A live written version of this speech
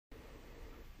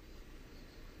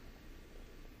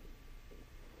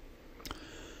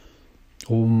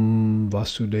Om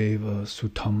Vasudeva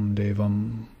Sutam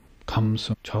Devam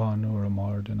Kamsa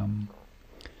Chanuramardanam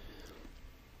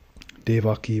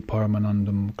Devaki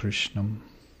Paramanandam Krishnam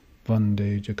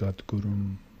Vande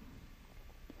Jagadgurum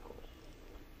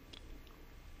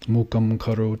Mukam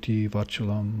Karoti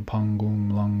Vachalam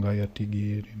Pangum Langayati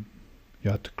Girim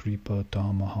Yat Kripa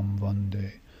Tamaham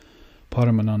Vande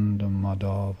Paramanandam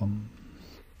Madhavam.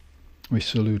 We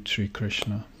salute Sri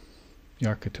Krishna, the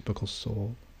archetypical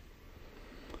soul,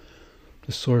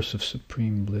 the source of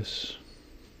supreme bliss,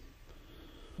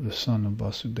 the son of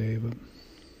Vasudeva,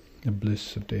 the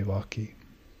bliss of Devaki,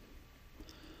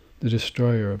 the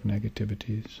destroyer of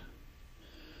negativities,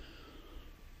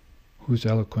 whose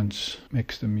eloquence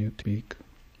makes the mute speak,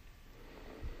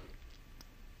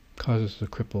 causes the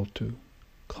cripple to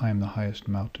climb the highest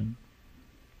mountain.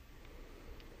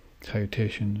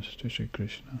 Salutations to Sri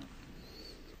Krishna.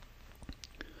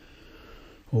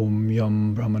 Om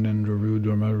Yam Brahmanendra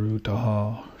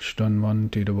Rudramarutaha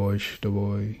Shtanvanti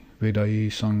Davoy Vedai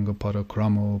Sangha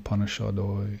Parakramo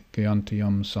Panashadoi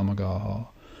Gayantiyam Samagaha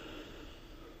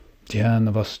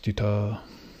Dhyanavastita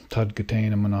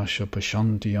Tadgatena Manasha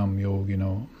Pashantiyam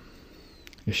Yogino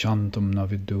Yashantam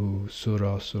Navidu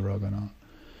Sura Suragana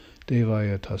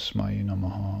Devaya Tasmai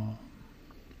Namaha.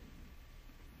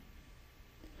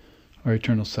 Our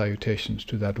eternal salutations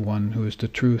to that one who is the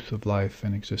truth of life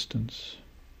and existence,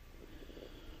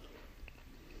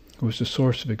 who is the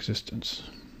source of existence,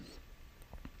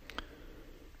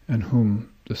 and whom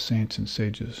the saints and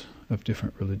sages of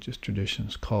different religious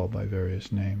traditions call by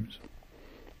various names.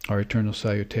 Our eternal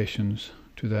salutations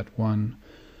to that one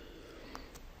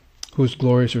whose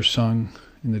glories are sung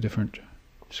in the different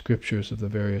scriptures of the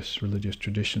various religious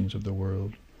traditions of the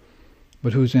world,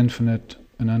 but whose infinite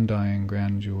and undying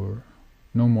grandeur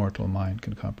no mortal mind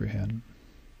can comprehend.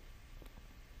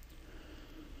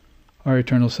 Our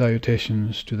eternal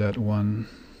salutations to that one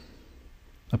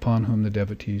upon whom the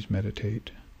devotees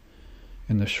meditate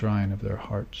in the shrine of their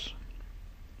hearts,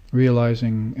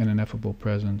 realizing an ineffable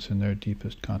presence in their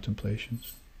deepest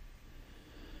contemplations.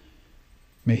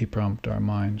 May he prompt our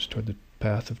minds toward the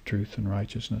path of truth and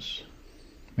righteousness.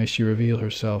 May she reveal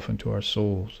herself into our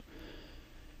souls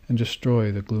and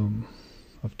destroy the gloom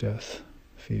of death,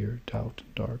 fear, doubt,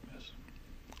 and darkness.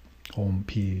 Om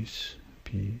peace,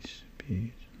 peace,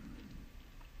 peace.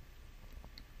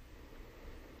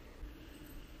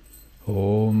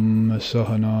 Om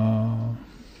Sahana,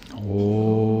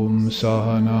 Om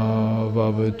Sahana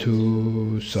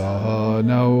Vavatu,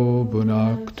 Sahanau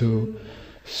Bhunaktu,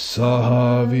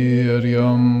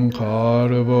 Sahaviryam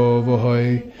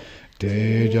Karvavahai,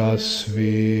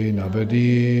 Tejasvi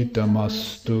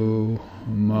Navaditamastu,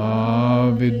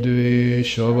 Ma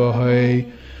Vidveshavahai.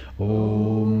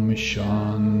 Om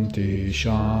Shanti,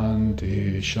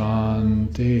 Shanti,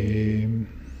 Shanti.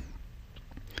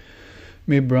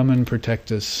 May Brahman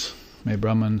protect us, may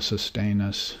Brahman sustain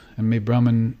us, and may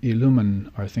Brahman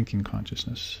illumine our thinking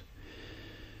consciousness.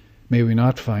 May we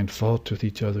not find fault with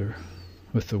each other,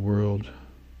 with the world,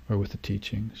 or with the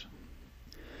teachings.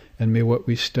 And may what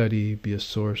we study be a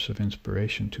source of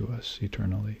inspiration to us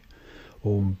eternally.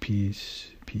 Om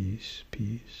peace, peace,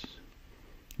 peace.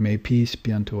 May peace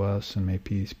be unto us, and may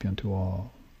peace be unto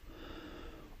all.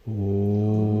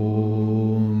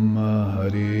 Om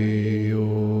Hari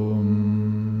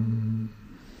Om.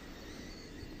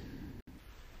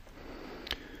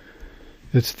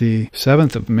 It's the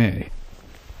 7th of May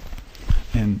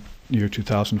in year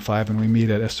 2005, and we meet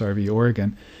at SRV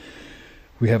Oregon.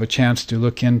 We have a chance to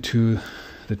look into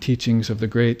the teachings of the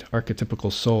great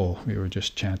archetypical soul we were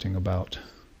just chanting about.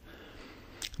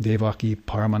 Devaki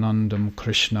Paramanandam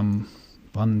Krishnam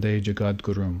Vande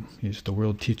Jagadgurum. He's the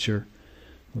world teacher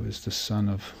who is the son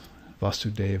of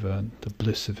Vasudeva, and the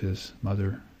bliss of his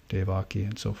mother Devaki,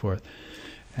 and so forth.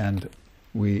 And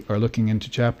we are looking into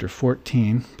chapter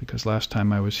 14, because last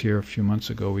time I was here a few months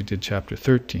ago we did chapter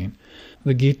 13.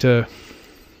 The Gita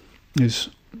is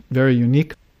very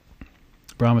unique.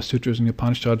 Brahma Sutras and the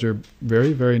Upanishads are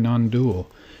very, very non-dual,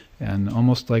 and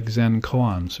almost like Zen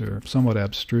koans, are somewhat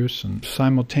abstruse and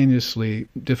simultaneously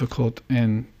difficult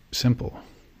and simple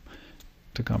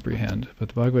to comprehend. But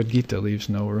the Bhagavad Gita leaves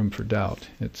no room for doubt.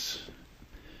 It's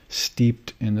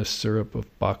steeped in the syrup of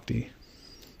bhakti,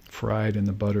 fried in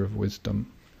the butter of wisdom,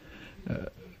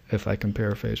 if I can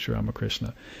paraphrase Sri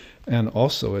Ramakrishna. And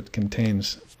also it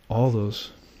contains all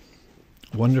those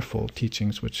wonderful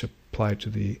teachings which apply to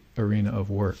the arena of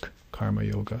work, karma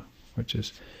yoga, which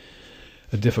is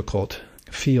a difficult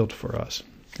field for us.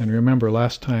 And remember,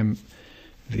 last time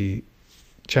the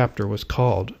chapter was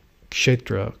called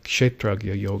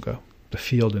Kshetragya Yoga, the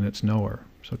field and its knower.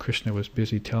 So Krishna was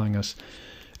busy telling us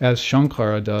as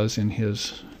Shankara does in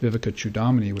his Viveka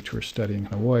Chudamani, which we're studying in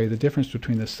Hawaii, the difference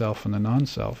between the self and the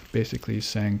non-self. Basically he's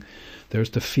saying there's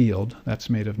the field that's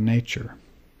made of nature,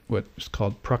 what is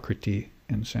called prakriti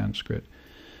in Sanskrit.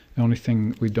 The only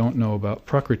thing we don't know about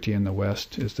prakriti in the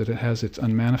West is that it has its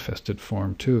unmanifested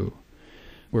form too.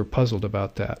 We're puzzled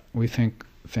about that. We think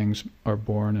things are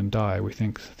born and die. We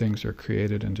think things are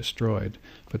created and destroyed,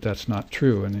 but that's not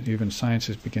true. And even science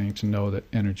is beginning to know that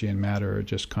energy and matter are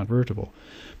just convertible.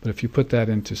 But if you put that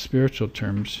into spiritual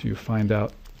terms, you find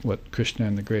out what Krishna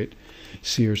and the great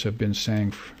seers have been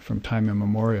saying from time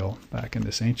immemorial, back in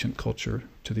this ancient culture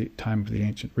to the time of the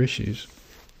ancient rishis,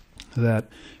 that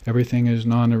everything is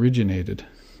non-originated.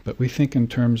 But we think in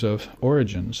terms of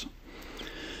origins.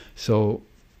 So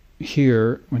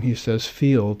here, when he says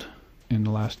field, in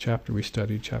the last chapter we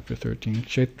studied, chapter 13,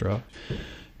 Kshetra,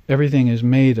 everything is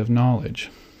made of knowledge.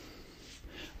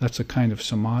 That's a kind of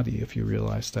samadhi, if you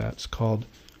realize that. It's called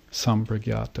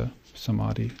Sampragyata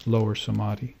Samadhi, lower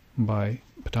samadhi, by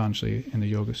Patanjali in the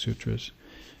Yoga Sutras.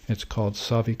 It's called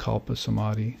Savikalpa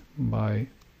Samadhi by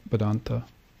Vedanta.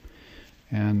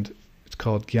 And it's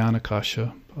called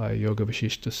Jnanakasha by Yoga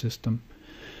Vashishta system.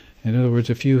 In other words,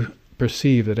 if you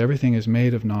perceive that everything is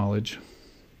made of knowledge,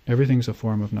 everything's a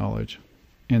form of knowledge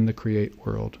in the create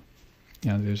world,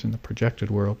 and it is in the projected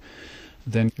world,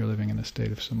 then you're living in a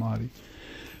state of samadhi.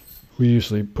 We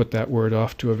usually put that word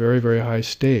off to a very, very high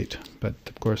state, but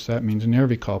of course that means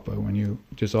nirvikalpa. When you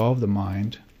dissolve the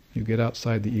mind, you get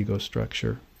outside the ego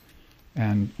structure,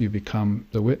 and you become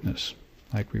the witness,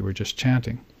 like we were just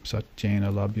chanting.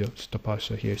 Satyena labhya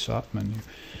stapasa hyesatman.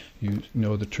 You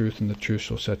know the truth, and the truth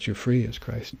shall set you free, as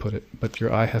Christ put it. But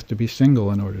your eye has to be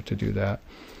single in order to do that.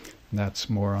 And that's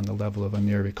more on the level of a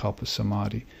nirvikalpa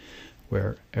samadhi,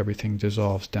 where everything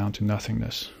dissolves down to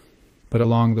nothingness. But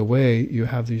along the way, you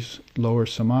have these lower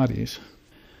samadhis.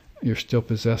 You're still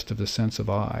possessed of the sense of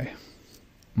I,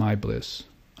 my bliss.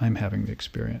 I'm having the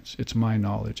experience. It's my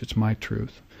knowledge. It's my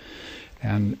truth.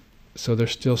 And so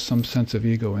there's still some sense of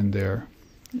ego in there,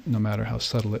 no matter how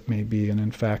subtle it may be. And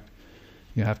in fact,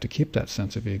 you have to keep that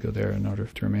sense of ego there in order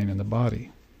to remain in the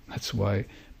body. That's why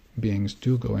beings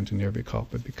do go into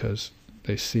nirvikalpa, because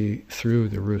they see through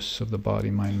the ruse of the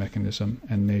body-mind mechanism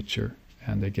and nature,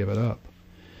 and they give it up.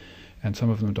 And some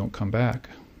of them don't come back.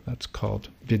 That's called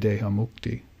videha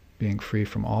mukti, being free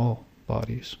from all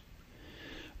bodies.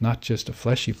 Not just a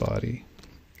fleshy body,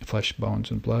 flesh,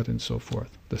 bones, and blood, and so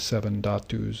forth. The 7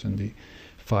 dhatus and the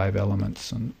 5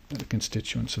 elements and the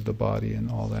constituents of the body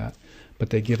and all that.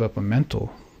 But they give up a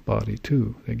mental body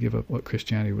too. They give up what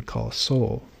Christianity would call a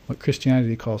soul. What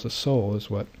Christianity calls a soul is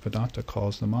what Vedanta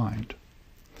calls the mind.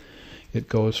 It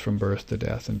goes from birth to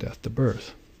death and death to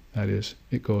birth. That is,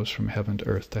 it goes from heaven to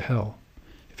earth to hell,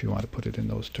 if you want to put it in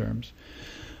those terms.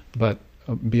 But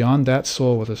beyond that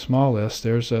soul with a small s,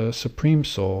 there's a supreme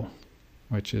soul,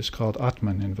 which is called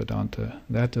Atman in Vedanta.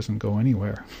 That doesn't go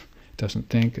anywhere. It doesn't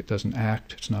think, it doesn't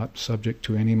act, it's not subject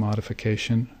to any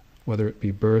modification, whether it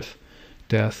be birth,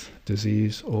 death,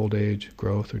 disease, old age,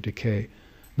 growth, or decay.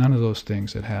 None of those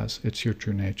things it has. It's your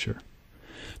true nature.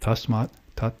 Tasmat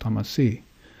tat tamasi.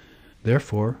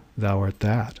 Therefore, thou art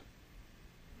that.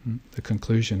 The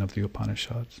conclusion of the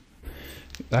Upanishads.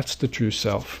 That's the true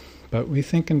self. But we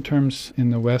think in terms in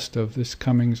the West of this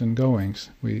comings and goings.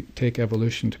 We take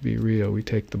evolution to be real. We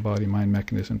take the body-mind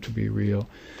mechanism to be real.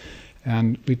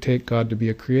 And we take God to be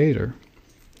a creator.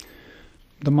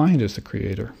 The mind is the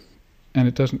creator. And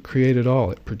it doesn't create at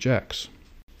all. It projects.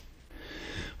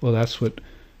 Well, that's what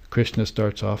Krishna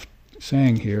starts off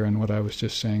saying here, and what I was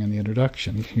just saying in the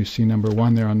introduction. You see number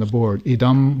 1 there on the board.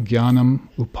 Idam jnanam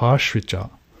upashrita.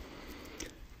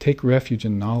 Take refuge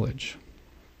in knowledge,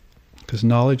 because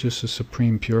knowledge is the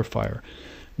supreme purifier.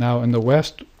 Now, in the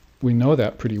West, we know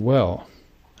that pretty well.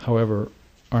 However,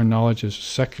 our knowledge is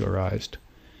secularized.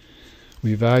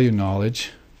 We value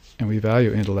knowledge, and we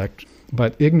value intellect,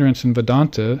 but ignorance in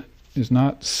Vedanta is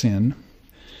not sin.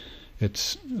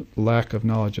 It's lack of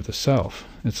knowledge of the self.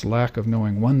 It's lack of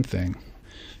knowing one thing.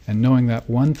 And knowing that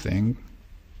one thing,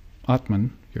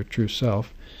 Atman, your true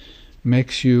self,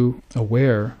 makes you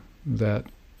aware that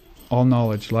all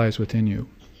knowledge lies within you.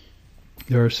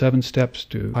 There are 7 steps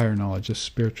to higher knowledge, this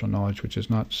spiritual knowledge, which is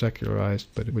not secularized,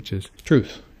 but which is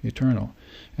truth, eternal.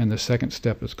 And the second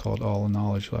step is called all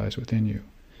knowledge lies within you.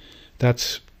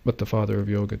 That's what the father of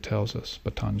yoga tells us,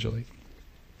 Patanjali.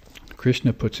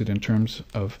 Krishna puts it in terms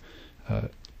of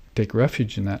take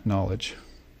refuge in that knowledge.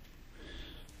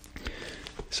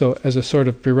 So as a sort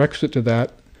of prerequisite to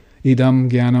that, idam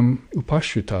jnanam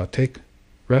upashrita, take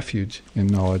refuge in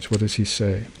knowledge. What does he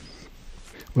say?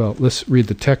 Well, let's read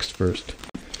the text first.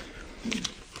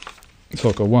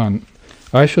 Sloka 1.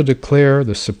 I shall declare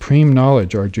the supreme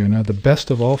knowledge, Arjuna, the best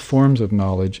of all forms of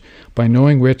knowledge, by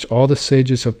knowing which all the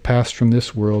sages have passed from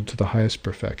this world to the highest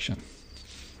perfection.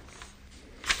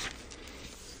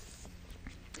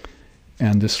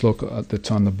 And this sloka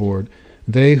that's on the board,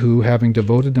 they who, having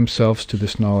devoted themselves to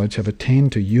this knowledge, have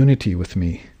attained to unity with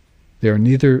me. They are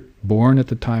neither born at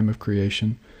the time of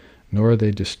creation, nor are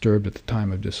they disturbed at the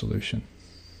time of dissolution.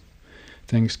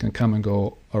 Things can come and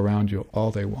go around you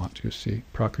all they want, you see.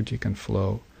 Prakriti can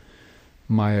flow,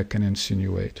 Maya can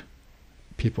insinuate,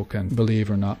 people can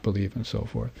believe or not believe and so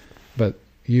forth. But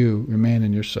you remain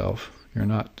in yourself. You're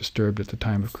not disturbed at the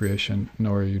time of creation,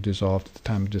 nor are you dissolved at the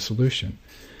time of dissolution.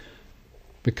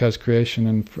 Because creation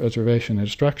and preservation and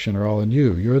destruction are all in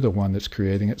you. You're the one that's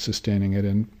creating it, sustaining it,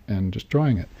 and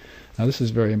destroying it. Now this is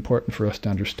very important for us to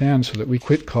understand so that we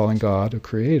quit calling God a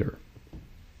creator.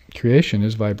 Creation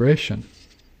is vibration.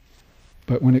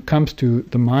 But when it comes to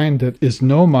the mind that is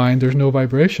no mind, there's no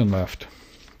vibration left.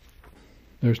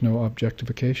 There's no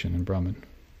objectification in Brahman.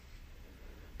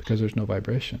 Because there's no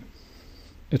vibration.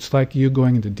 It's like you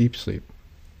going into deep sleep.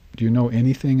 Do you know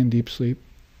anything in deep sleep?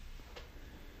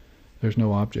 There's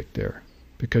no object there,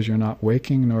 because you're not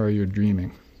waking nor are you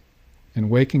dreaming. In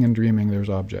waking and dreaming there's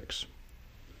objects.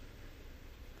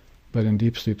 But in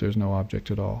deep sleep there's no object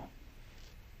at all.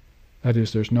 That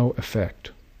is, there's no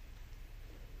effect.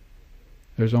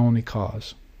 There's only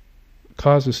cause.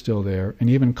 Cause is still there, and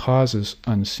even cause is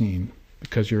unseen,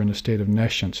 because you're in a state of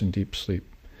nescience in deep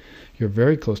sleep. You're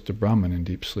very close to Brahman in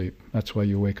deep sleep. That's why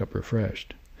you wake up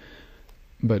refreshed.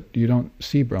 But you don't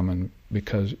see Brahman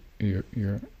because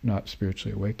you're not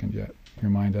spiritually awakened yet. Your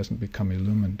mind hasn't become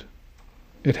illumined.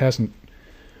 It hasn't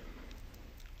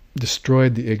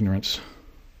destroyed the ignorance,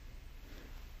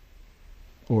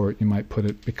 or you might put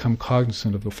it, become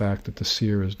cognizant of the fact that the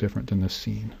seer is different than the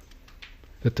seen,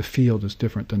 that the field is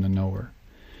different than the knower.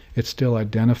 It's still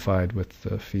identified with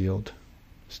the field,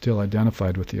 still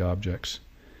identified with the objects,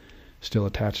 still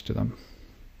attached to them,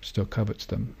 still covets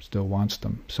them, still wants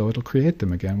them. So it'll create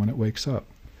them again when it wakes up.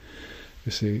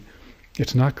 You see,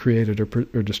 it's not created or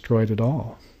destroyed at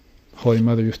all. Holy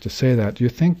Mother used to say that. Do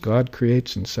you think God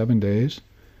creates in 7 days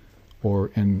or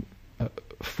in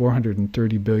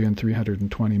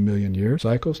 430,320,000,000 years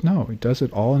cycles? No, He does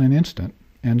it all in an instant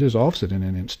and dissolves it in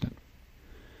an instant.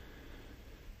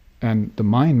 And the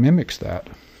mind mimics that.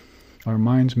 Our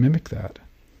minds mimic that.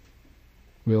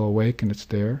 We'll awake and it's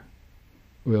there.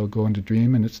 We'll go into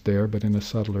dream and it's there, but in a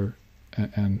subtler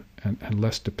and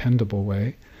less dependable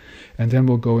way. And then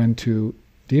we'll go into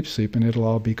deep sleep and it'll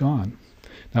all be gone.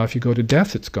 Now if you go to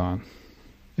death, it's gone.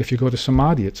 If you go to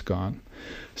samadhi, it's gone.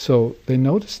 So they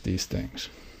noticed these things.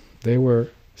 They were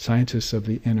scientists of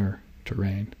the inner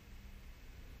terrain.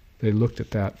 They looked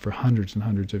at that for hundreds and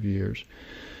hundreds of years.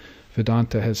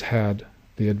 Vedanta has had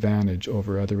the advantage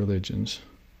over other religions,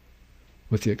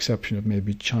 with the exception of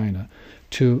maybe China,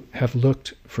 to have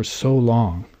looked for so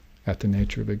long at the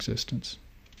nature of existence.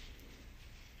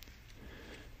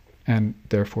 And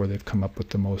therefore they've come up with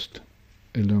the most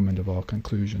illumined of all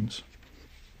conclusions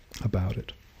about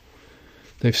it.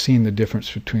 They've seen the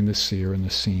difference between the seer and the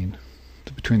seen,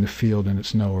 between the field and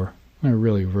its knower. They're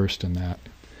really versed in that.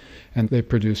 And they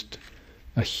produced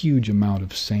a huge amount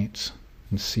of saints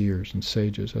and seers and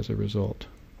sages as a result.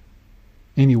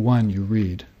 Any one you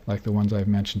read, like the ones I've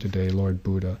mentioned today, Lord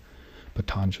Buddha,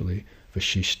 Patanjali,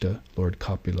 Vashishta, Lord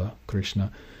Kapila,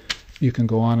 Krishna, you can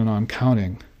go on and on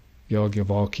counting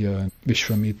Yogyavalkya and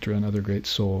Vishwamitra and other great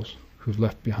souls who've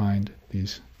left behind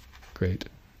these great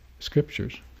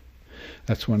scriptures.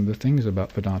 That's one of the things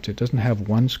about Vedanta. It doesn't have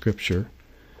one scripture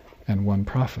and one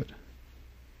prophet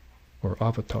or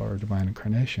avatar or divine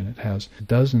incarnation. It has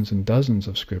dozens and dozens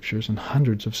of scriptures and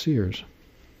hundreds of seers.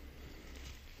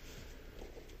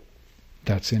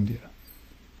 That's India.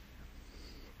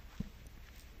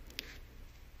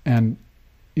 And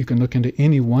you can look into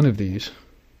any one of these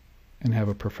and have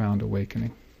a profound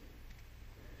awakening.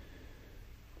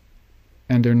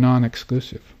 And they're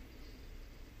non-exclusive.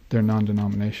 They're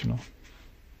non-denominational.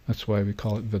 That's why we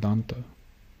call it Vedanta.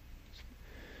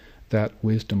 That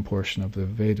wisdom portion of the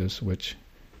Vedas which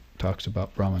talks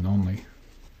about Brahman only.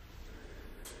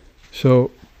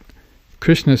 So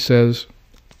Krishna says,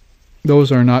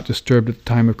 those are not disturbed at the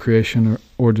time of creation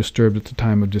or disturbed at the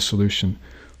time of dissolution,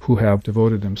 who have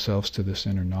devoted themselves to this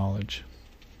inner knowledge.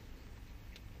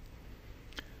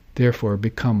 Therefore,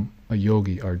 become a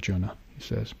yogi, Arjuna, he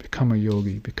says. Become a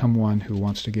yogi. Become one who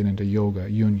wants to get into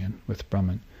yoga, union with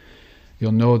Brahman.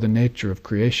 You'll know the nature of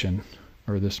creation,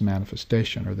 or this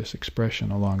manifestation, or this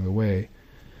expression along the way,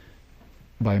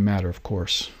 by a matter of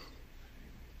course.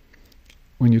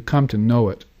 When you come to know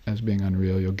it as being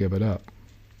unreal, you'll give it up.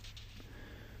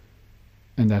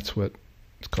 And that's what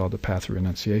it's called the path of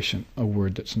renunciation, a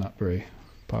word that's not very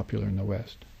popular in the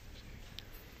West.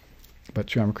 But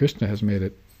Sri Ramakrishna has made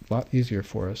it a lot easier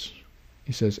for us.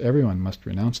 He says everyone must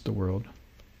renounce the world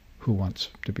who wants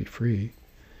to be free.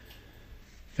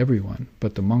 Everyone.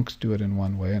 But the monks do it in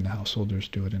one way and the householders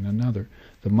do it in another.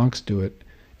 The monks do it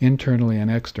internally and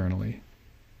externally.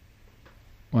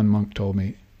 One monk told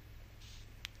me,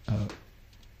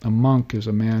 a monk is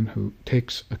a man who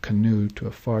takes a canoe to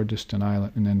a far distant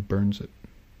island and then burns it,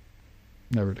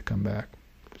 never to come back,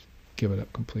 give it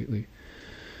up completely.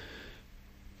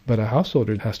 But a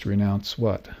householder has to renounce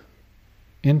what?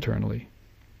 Internally.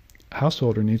 A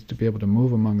householder needs to be able to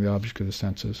move among the objects of the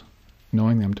senses,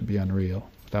 knowing them to be unreal,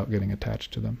 without getting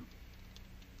attached to them,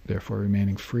 therefore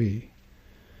remaining free.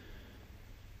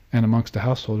 And amongst the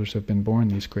householders have been born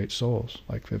these great souls,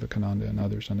 like Vivekananda and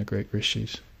others, and the great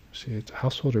rishis. See, the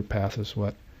householder path is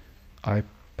what I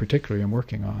particularly am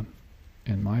working on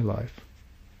in my life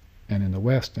and in the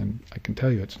West, and I can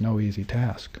tell you it's no easy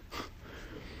task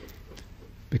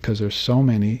because there's so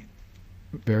many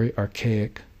very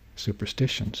archaic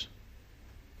superstitions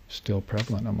still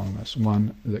prevalent among us,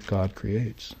 one that God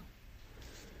creates.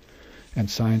 And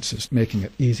science is making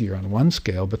it easier on one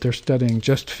scale, but they're studying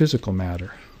just physical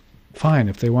matter. Fine,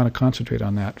 if they want to concentrate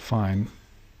on that, fine,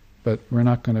 but we're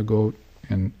not going to go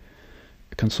and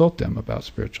consult them about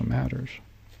spiritual matters.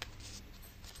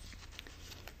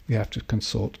 We have to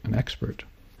consult an expert.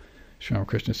 Sri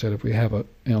Ramakrishna said if we have an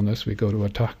illness, we go to a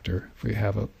doctor. If we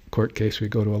have a court case, we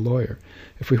go to a lawyer.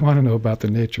 If we want to know about the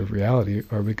nature of reality,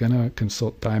 are we going to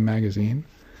consult Time magazine?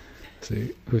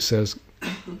 See, who says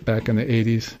back in the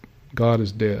 80s, God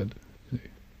is dead. See,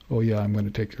 oh yeah, I'm going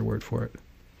to take your word for it.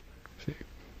 See,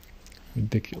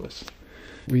 ridiculous.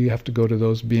 We have to go to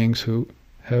those beings who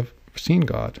have seen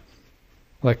God.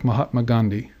 Like Mahatma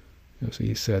Gandhi,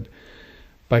 he said,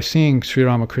 by seeing Sri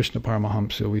Ramakrishna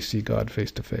Paramahamsa, we see God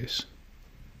face to face.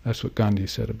 That's what Gandhi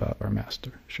said about our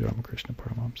master, Sri Ramakrishna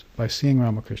Paramahamsa. By seeing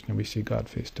Ramakrishna, we see God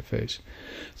face to face.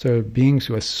 So there are beings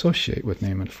who associate with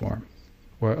name and form,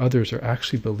 where others are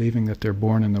actually believing that they're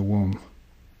born in the womb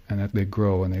and that they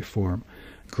grow and they form.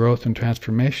 Growth and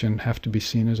transformation have to be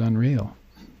seen as unreal.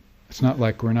 It's not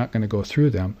like we're not going to go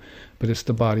through them, but it's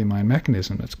the body-mind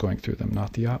mechanism that's going through them,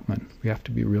 not the Atman. We have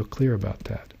to be real clear about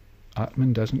that.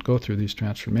 Atman doesn't go through these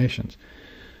transformations.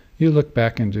 You look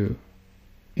back into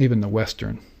even the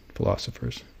Western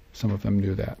philosophers, some of them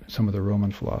knew that, some of the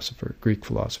Roman philosophers, Greek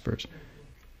philosophers.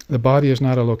 The body is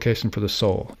not a location for the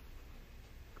soul.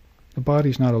 The body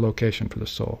is not a location for the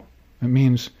soul. It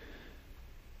means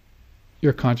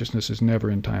your consciousness is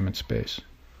never in time and space.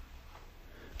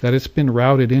 That it's been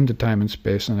routed into time and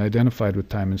space and identified with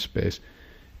time and space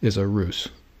is a ruse,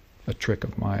 a trick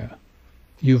of Maya.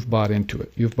 You've bought into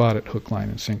it. You've bought it hook, line,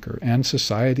 and sinker. And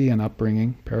society and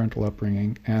upbringing, parental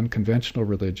upbringing, and conventional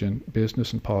religion,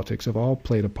 business and politics have all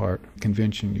played a part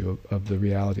convincing you of the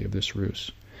reality of this ruse.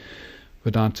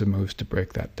 Vedanta moves to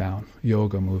break that down.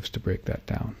 Yoga moves to break that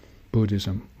down.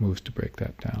 Buddhism moves to break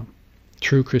that down.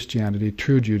 True Christianity,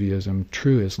 true Judaism,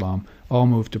 true Islam all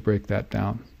move to break that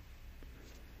down,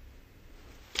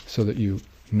 so that you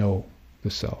know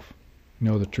the self,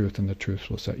 know the truth, and the truth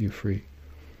will set you free.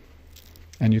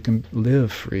 And you can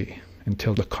live free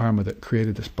until the karma that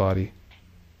created this body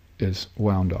is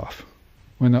wound off.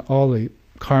 When all the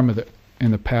karma that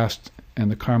in the past and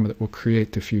the karma that will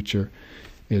create the future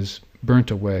is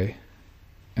burnt away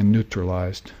and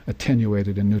neutralized,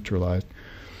 attenuated and neutralized,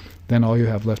 then all you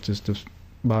have left is this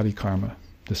body karma,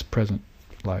 this present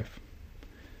life.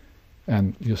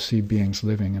 And you'll see beings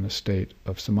living in a state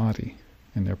of samadhi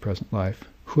in their present life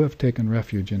who have taken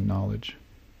refuge in knowledge,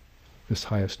 this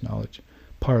highest knowledge.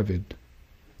 Paravid,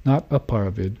 not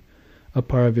aparavid.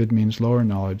 Aparavid means lower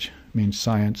knowledge, means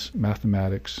science,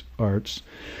 mathematics, arts,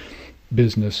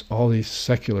 business, all these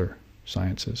secular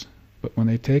sciences. But when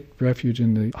they take refuge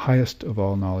in the highest of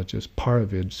all knowledges,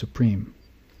 paravid, supreme.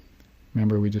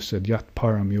 Remember we just said, Yat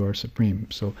Param, you are supreme.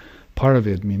 So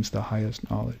paravid means the highest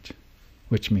knowledge,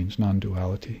 which means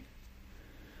non-duality.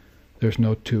 There's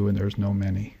no two and there's no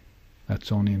many.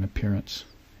 That's only an appearance.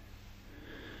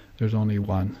 There's only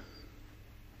one.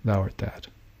 Thou art that.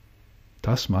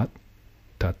 Tasmat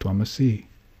tattvamasi.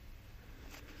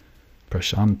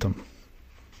 Prashantam.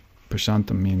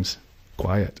 Prashantam means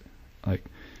quiet, like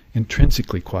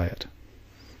intrinsically quiet.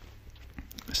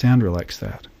 Sandra likes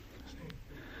that.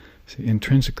 See,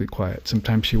 intrinsically quiet.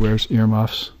 Sometimes she wears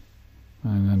earmuffs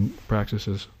and then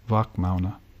practices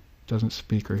vakmauna. Doesn't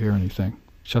speak or hear anything.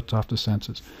 Shuts off the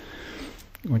senses.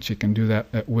 When she can do that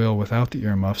at will without the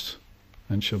earmuffs,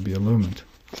 then she'll be illumined.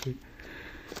 See?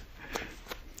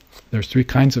 There's three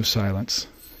kinds of silence.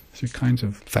 Three kinds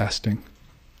of fasting.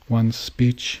 One's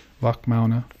speech,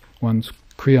 vakmauna. One's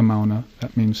kriyamauna,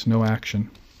 that means no action,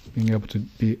 being able to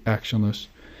be actionless.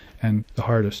 And the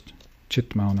hardest,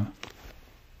 chitmauna,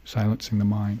 silencing the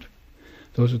mind.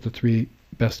 Those are the three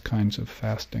best kinds of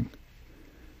fasting.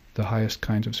 The highest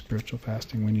kinds of spiritual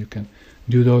fasting. When you can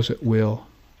do those at will,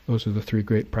 those are the three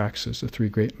great practices, the three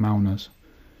great maunas.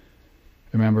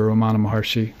 Remember Ramana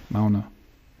Maharshi, mauna.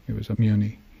 He was a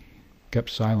muni. Kept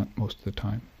silent most of the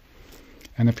time.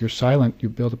 And if you're silent, you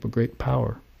build up a great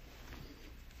power.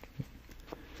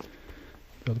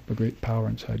 Build up a great power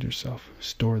inside yourself.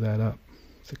 Store that up.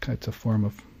 It's a form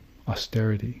of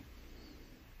austerity.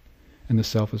 And the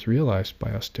self is realized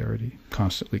by austerity,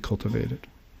 constantly cultivated,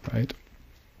 right?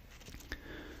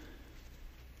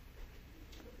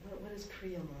 What is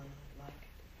kriyamana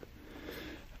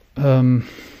like?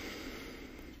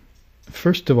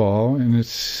 First of all, in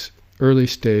its early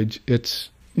stage, it's,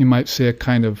 you might say, a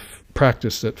kind of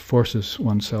practice that forces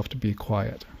oneself to be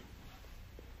quiet.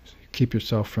 So you keep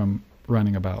yourself from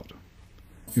running about.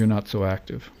 You're not so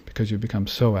active, because you become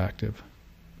so active,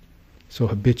 so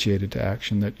habituated to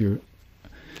action that you're...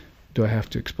 Do I have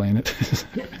to explain it?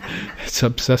 It's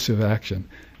obsessive action,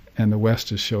 and the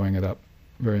West is showing it up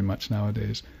very much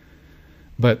nowadays.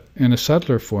 But in a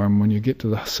subtler form, when you get to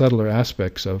the subtler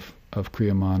aspects of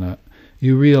kriyamana,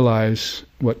 you realize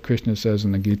what Krishna says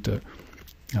in the Gita,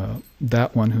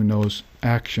 that one who knows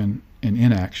action and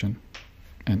inaction,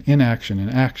 and inaction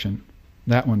and action,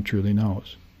 that one truly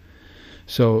knows.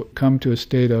 So come to a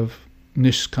state of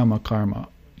nishkama karma.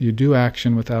 You do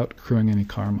action without accruing any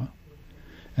karma.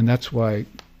 And that's why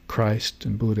Christ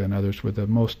and Buddha and others were the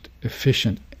most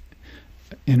efficient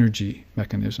energy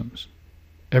mechanisms.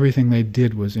 Everything they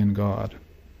did was in God,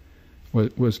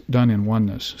 was done in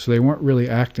oneness. So they weren't really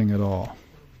acting at all.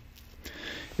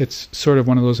 It's sort of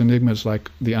one of those enigmas like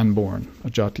the unborn, a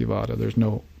Jativada. There's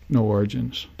no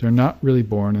origins. They're not really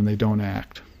born and they don't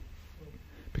act.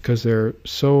 Because they're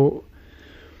so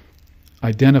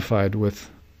identified with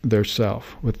their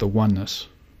self, with the oneness,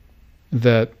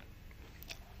 that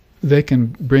they can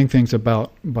bring things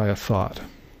about by a thought.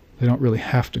 They don't really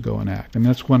have to go and act. I mean,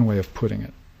 that's one way of putting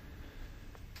it.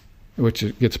 Which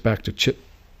it gets back to chit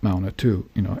mauna too.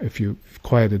 You know, if you've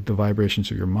quieted the vibrations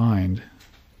of your mind,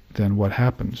 then what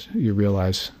happens? You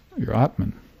realize your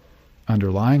Atman,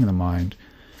 underlying the mind,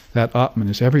 that Atman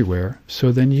is everywhere,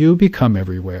 so then you become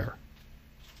everywhere.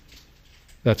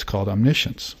 That's called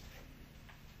omniscience.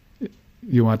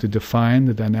 You want to define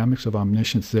the dynamics of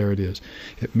omniscience, there it is.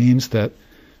 It means that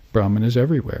Brahman is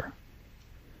everywhere.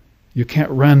 You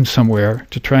can't run somewhere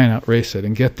to try and outrace it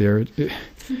and get there.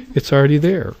 It's already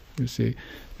there, you see.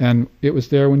 And it was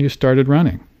there when you started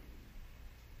running.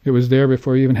 It was there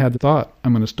before you even had the thought,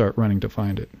 I'm going to start running to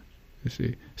find it. You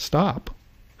see, stop.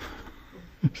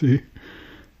 See,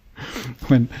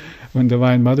 when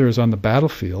Divine Mother is on the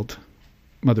battlefield,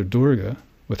 Mother Durga,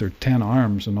 with her 10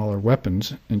 arms and all her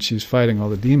weapons, and she's fighting all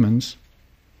the demons,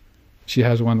 she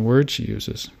has one word she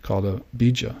uses called a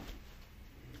bija.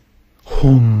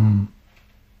 Hum.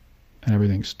 And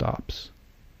everything stops.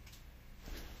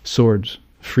 Swords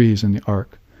freeze in the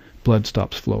ark. Blood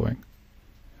stops flowing.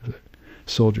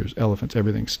 Soldiers, elephants,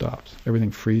 everything stops.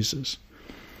 Everything freezes.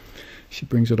 She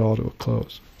brings it all to a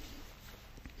close.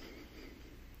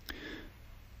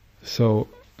 So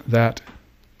that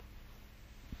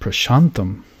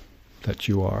prashantam that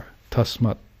you are,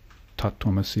 tasmat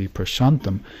tattvamasi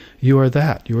prashantam, you are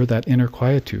that inner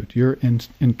quietude. You're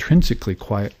intrinsically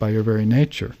quiet by your very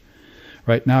nature.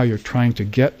 Right now you're trying to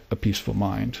get a peaceful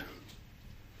mind.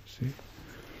 See?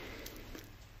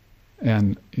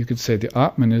 And you could say the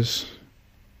Atman is,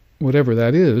 whatever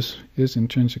that is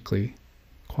intrinsically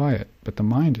quiet, but the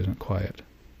mind isn't quiet.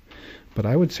 But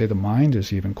I would say the mind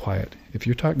is even quiet. If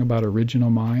you're talking about original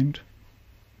mind,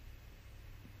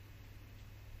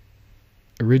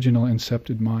 original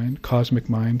incepted mind, cosmic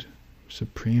mind,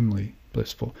 supremely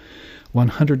blissful.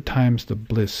 100 times the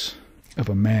bliss of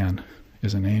a man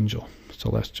is an angel,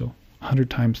 celestial. 100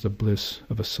 times the bliss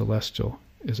of a celestial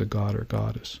is a god or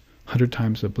goddess. 100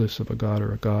 times the bliss of a god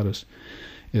or a goddess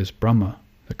is Brahma,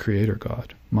 the creator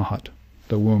god, Mahat,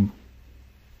 the womb,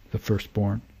 the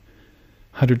firstborn.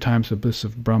 100 times the bliss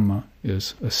of Brahma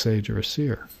is a sage or a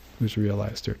seer who's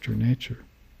realized their true nature.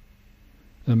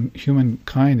 The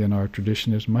humankind in our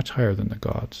tradition is much higher than the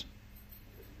gods,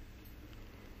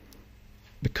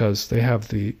 because they have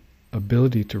the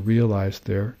ability to realize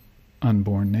their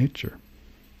unborn nature.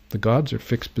 The gods are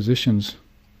fixed positions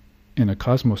in a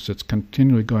cosmos that's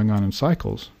continually going on in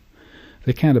cycles.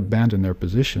 They can't abandon their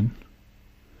position.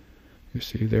 You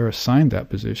see, they're assigned that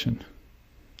position.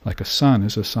 Like a sun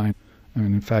is assigned. I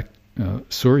mean, in fact,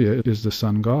 Surya is the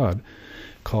sun god,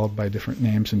 called by different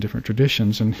names in different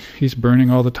traditions, and he's burning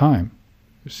all the time,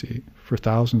 you see, for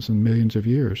thousands and millions of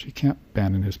years. He can't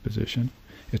abandon his position.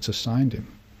 It's assigned him.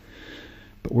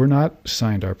 But we're not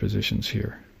assigned our positions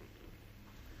here.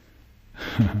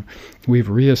 We've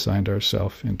reassigned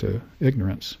ourselves into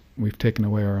ignorance. We've taken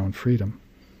away our own freedom.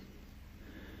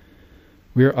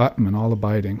 We are Atman, all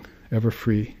abiding, ever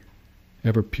free,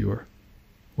 ever pure,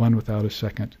 one without a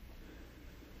second,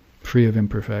 free of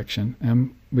imperfection,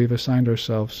 and we've assigned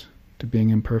ourselves to being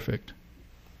imperfect,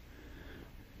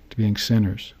 to being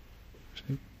sinners,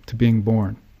 to being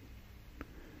born.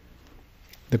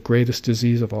 The greatest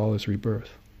disease of all is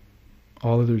rebirth.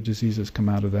 All other diseases come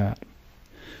out of that.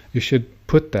 You should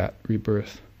put that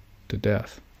rebirth to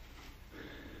death.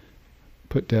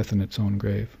 Put death in its own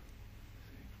grave.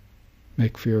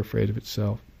 Make fear afraid of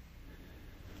itself.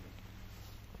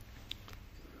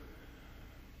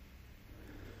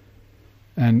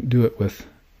 And do it with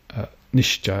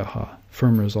nishchayaha,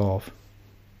 firm resolve.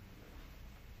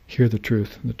 Hear the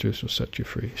truth, and the truth will set you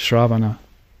free. Shravana,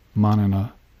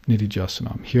 manana,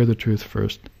 nididhyasanam. Hear the truth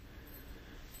first.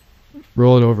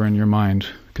 Roll it over in your mind.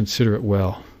 Consider it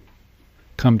well.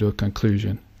 Come to a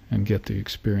conclusion and get the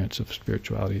experience of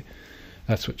spirituality.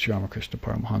 That's what Sri Ramakrishna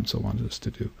Paramahamsa wanted us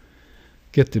to do.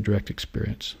 Get the direct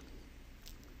experience.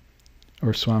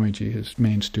 Or Swamiji, his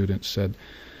main student, said,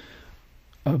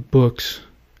 books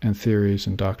and theories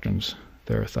and doctrines,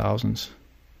 there are thousands.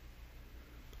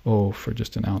 Oh, for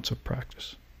just an ounce of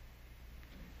practice.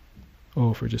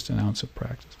 Oh, for just an ounce of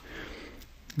practice.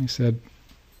 He said,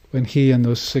 when he and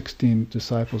those 16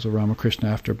 disciples of Ramakrishna,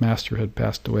 after Master had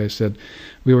passed away, said,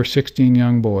 we were 16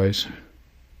 young boys.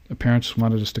 The parents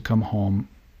wanted us to come home,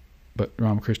 but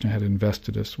Ramakrishna had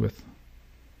invested us with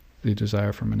the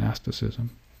desire for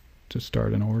monasticism, to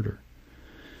start an order.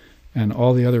 And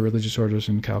all the other religious orders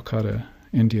in Calcutta,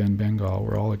 India and Bengal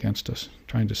were all against us,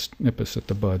 trying to snip us at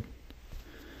the bud.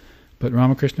 But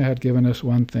Ramakrishna had given us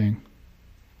one thing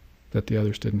that the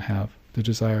others didn't have, the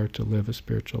desire to live a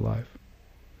spiritual life.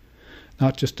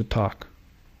 Not just to talk,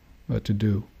 but to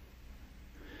do.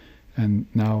 And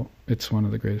now it's one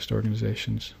of the greatest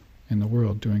organizations in the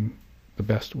world doing the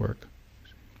best work.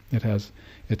 It has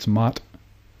its Mat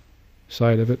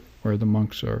side of it, where the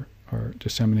monks are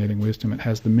disseminating wisdom. It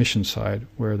has the mission side,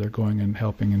 where they're going and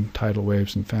helping in tidal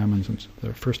waves and famines, and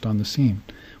they're first on the scene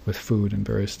with food and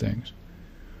various things.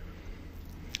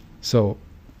 So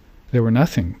they were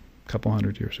nothing a couple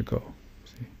hundred years ago,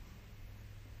 see?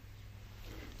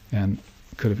 And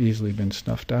could have easily been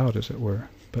snuffed out, as it were.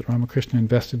 But Ramakrishna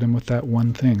invested them with that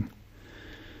one thing.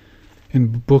 In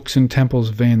books and temples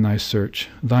vain thy search.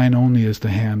 Thine only is the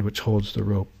hand which holds the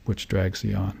rope which drags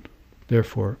thee on.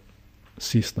 Therefore,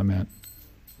 cease lament,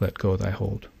 let go thy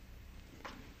hold.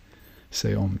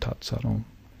 Say Om Tat Sat Om.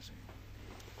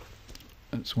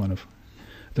 That's one of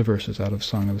the verses out of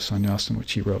Song of the Sannyasin,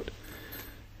 which he wrote.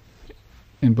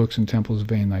 In books and temples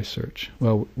vain thy search.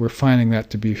 Well, we're finding that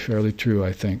to be fairly true,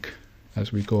 I think,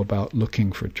 as we go about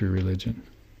looking for true religion.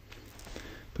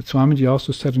 But Swamiji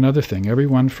also said another thing.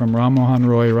 Everyone from Ram Mohan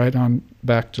Roy right on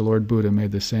back to Lord Buddha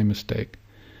made the same mistake.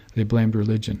 They blamed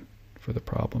religion for the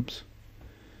problems.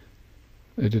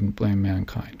 They didn't blame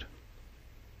mankind.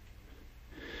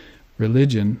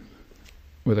 Religion,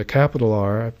 with a capital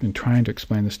R, I've been trying to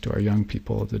explain this to our young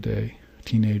people of the day,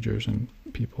 teenagers and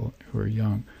people who are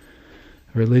young.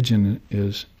 Religion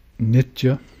is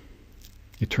nitya,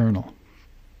 eternal,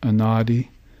 anadi,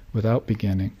 without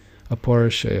beginning,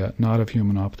 aparashaya, not of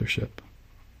human authorship.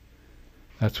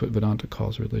 That's what Vedanta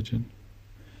calls religion.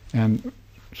 And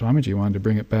Swamiji wanted to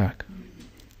bring it back.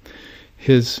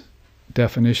 His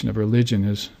definition of religion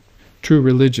is true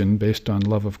religion based on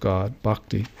love of God,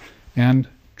 bhakti, and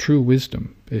true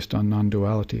wisdom based on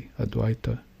non-duality,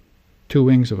 advaita. Two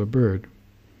wings of a bird,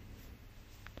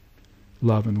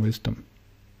 love and wisdom.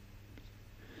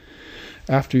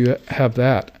 After you have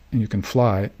that, and you can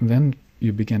fly, then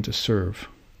you begin to serve.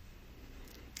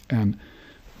 And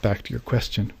back to your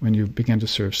question, when you begin to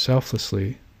serve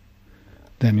selflessly,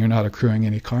 then you're not accruing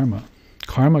any karma.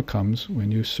 Karma comes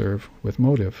when you serve with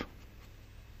motive.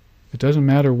 It doesn't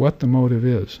matter what the motive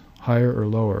is, higher or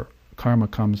lower, karma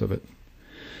comes of it.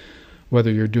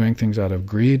 Whether you're doing things out of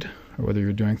greed or whether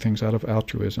you're doing things out of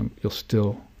altruism, you'll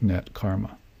still net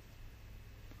karma.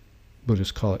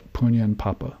 Buddhists call it punya and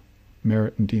papa,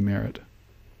 merit and demerit.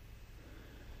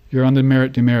 You're on the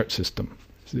merit-demerit system.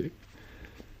 See?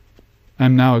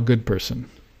 I'm now a good person.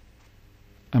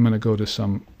 I'm going to go to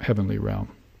some heavenly realm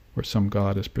where some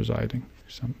god is presiding,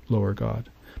 some lower god.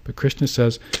 But Krishna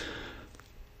says,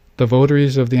 the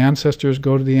votaries of the ancestors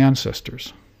go to the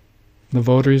ancestors. The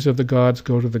votaries of the gods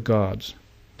go to the gods.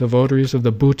 The votaries of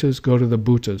the Bhutas go to the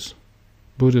Bhutas.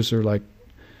 Buddhas are like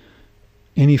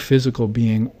any physical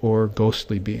being or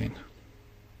ghostly being.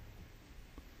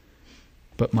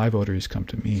 But my votaries come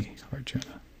to me,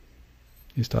 Arjuna.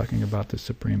 He's talking about the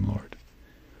Supreme Lord.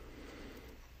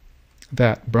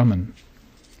 That Brahman,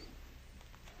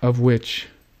 of which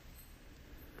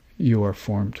you are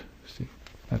formed. See,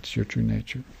 that's your true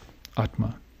nature.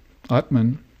 Atma.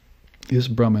 Atman is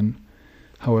Brahman.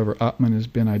 However, Atman has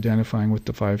been identifying with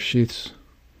the five sheaths,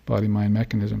 body, mind,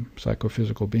 mechanism,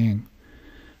 psychophysical being.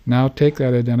 Now take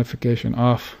that identification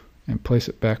off and place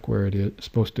it back where it is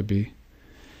supposed to be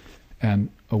and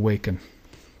awaken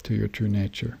to your true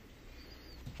nature.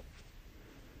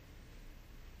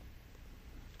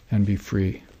 And be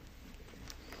free.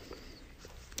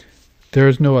 There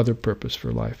is no other purpose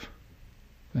for life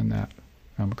than that,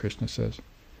 Ramakrishna says.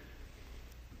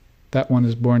 That one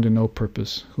is born to no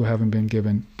purpose, who having been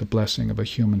given the blessing of a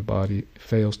human body,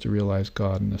 fails to realize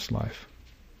God in this life.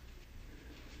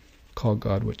 Call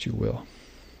God what you will.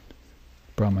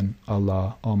 Brahman,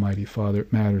 Allah, Almighty Father,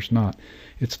 it matters not.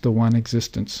 It's the one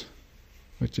existence,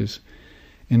 which is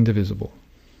indivisible.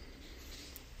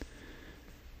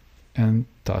 And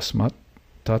tasmat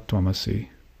tattvamasi.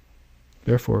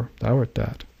 Therefore, thou art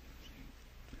that.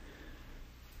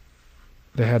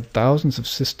 They had thousands of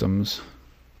systems,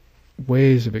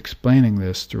 ways of explaining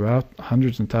this throughout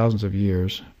hundreds and thousands of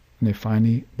years, and they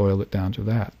finally boiled it down to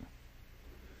that.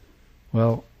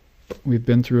 Well, we've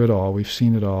been through it all, we've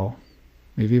seen it all,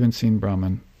 we've even seen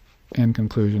Brahman. End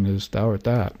conclusion is, thou art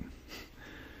that.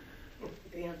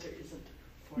 The answer isn't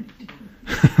 42.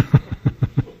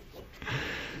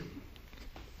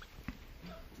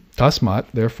 Tasmat,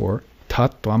 therefore,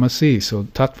 tattvamasi. So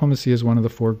tattvamasi is one of the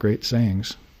four great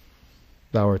sayings.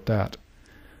 Thou art that.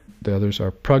 The others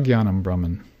are pragyanam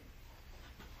Brahman.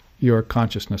 You are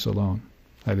consciousness alone.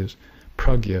 That is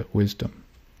pragya, wisdom.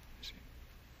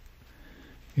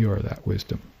 You are that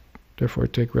wisdom. Therefore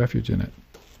take refuge in it.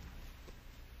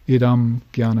 Idam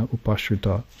jnana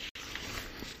upashrita.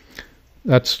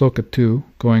 That's sloka 2.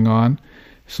 Going on.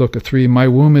 Sloka 3. My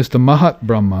womb is the Mahat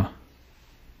Brahma.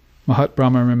 Mahat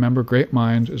Brahma, remember, great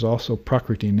mind is also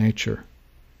Prakriti, nature.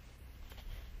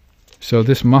 So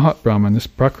this Mahat Brahman, this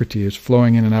Prakriti, is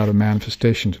flowing in and out of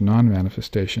manifestation to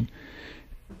non-manifestation.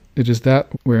 It is that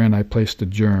wherein I place the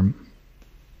germ,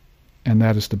 and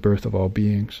that is the birth of all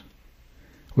beings.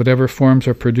 Whatever forms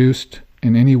are produced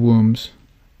in any wombs,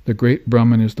 the great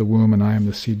Brahman is the womb, and I am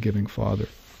the seed-giving father.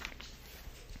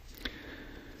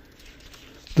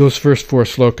 Those first 4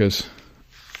 slokas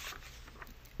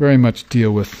very much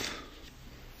deal with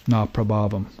na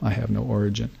prabhavam, I have no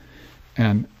origin.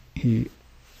 And he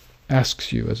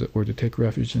asks you, as it were, to take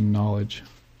refuge in knowledge,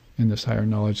 in this higher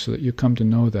knowledge, so that you come to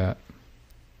know that.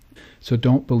 So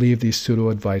don't believe these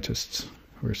pseudo-Advaitists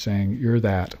who are saying, you're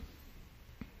that,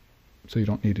 so you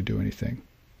don't need to do anything.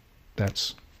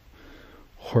 That's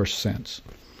horse sense.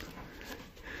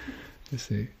 You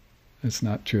see, it's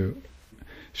not true.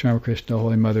 Sri Ramakrishna,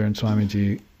 Holy Mother, and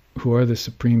Swamiji, who are the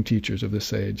supreme teachers of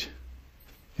this age,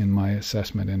 in my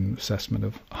assessment and assessment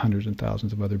of hundreds and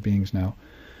thousands of other beings now,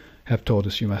 have told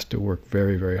us you must work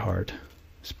very, very hard.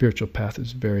 Spiritual path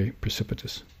is very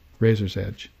precipitous, razor's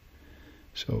edge.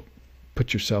 So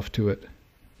put yourself to it.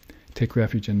 Take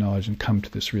refuge in knowledge and come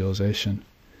to this realization.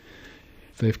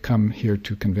 They've come here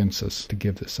to convince us to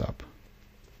give this up.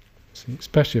 See,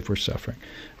 especially if we're suffering.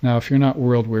 Now, if you're not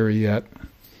world weary yet,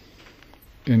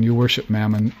 and you worship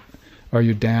Mammon, are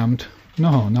you damned?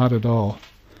 No, not at all.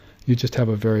 You just have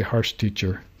a very harsh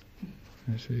teacher.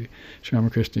 You see, Sri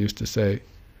Ramakrishna used to say,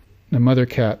 the mother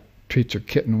cat treats her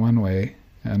kitten one way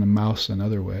and a mouse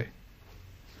another way.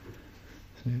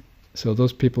 See? So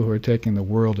those people who are taking the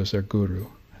world as their guru,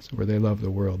 where they love the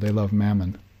world, they love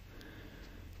Mammon,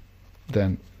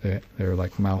 then they're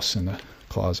like mouse in the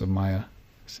claws of Maya.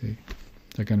 See,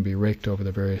 they're going to be raked over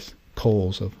the various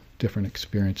coals of different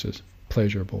experiences,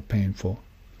 pleasurable, painful,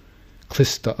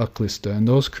 klista, aklista, and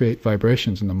those create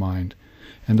vibrations in the mind,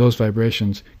 and those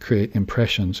vibrations create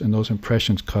impressions, and those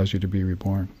impressions cause you to be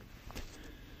reborn.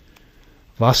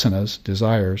 Vasanas,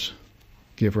 desires,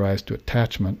 give rise to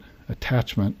attachment.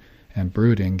 Attachment and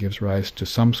brooding gives rise to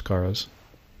samskaras,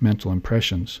 mental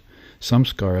impressions.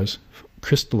 Samskaras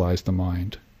crystallize the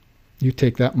mind. You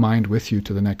take that mind with you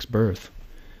to the next birth,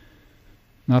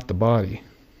 not the body.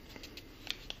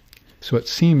 So it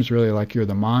seems really like you're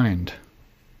the mind.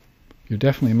 You're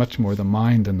definitely much more the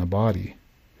mind than the body.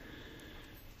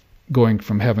 Going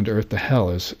from heaven to earth to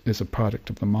hell is a product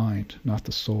of the mind, not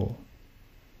the soul.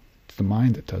 It's the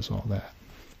mind that does all that.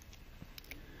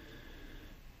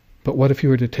 But what if you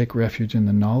were to take refuge in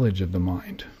the knowledge of the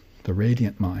mind, the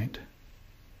radiant mind,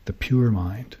 the pure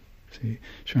mind? See,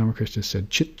 Sri Ramakrishna said,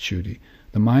 Chit Shuddhi,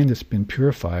 the mind that's been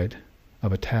purified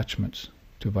of attachments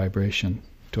to vibration,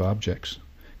 to objects.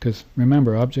 Because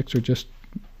remember, objects are just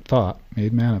thought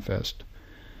made manifest.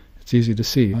 It's easy to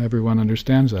see. Everyone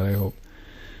understands that, I hope.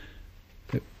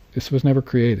 This was never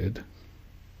created.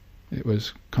 It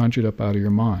was conjured up out of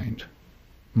your mind.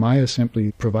 Maya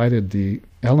simply provided the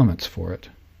elements for it.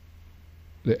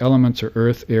 The elements are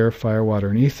earth, air, fire, water,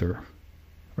 and ether,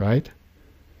 right?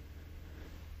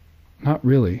 Not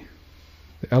really.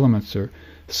 The elements are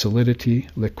solidity,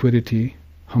 liquidity,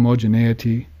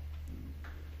 homogeneity,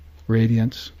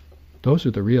 radiance. Those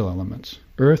are the real elements.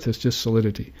 Earth is just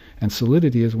solidity. And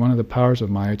solidity is one of the powers of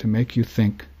Maya to make you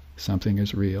think something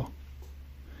is real.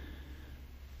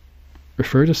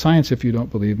 Refer to science if you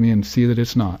don't believe me and see that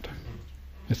it's not.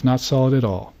 It's not solid at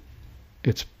all.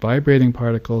 It's vibrating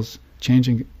particles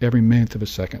changing every millionth of a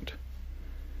second,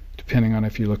 depending on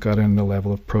if you look at it in the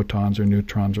level of protons or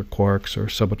neutrons or quarks or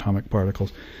subatomic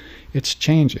particles. It's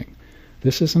changing.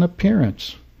 This is an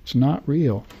appearance. It's not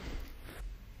real.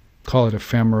 Call it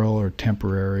ephemeral or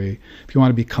temporary. If you want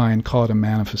to be kind, call it a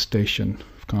manifestation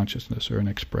of consciousness or an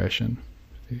expression.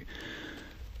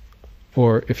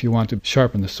 Or if you want to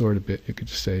sharpen the sword a bit, you could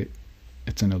just say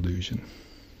it's an illusion.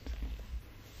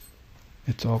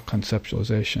 It's all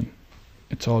conceptualization.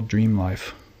 It's all dream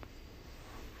life.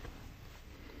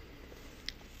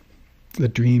 The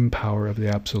dream power of the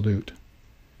Absolute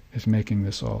is making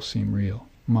this all seem real.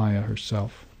 Maya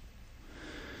herself.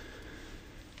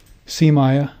 See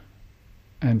Maya,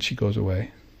 and she goes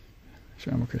away.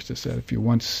 Sri Ramakrishna said, if you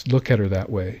once look at her that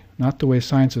way, not the way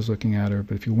science is looking at her,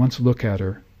 but if you once look at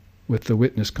her with the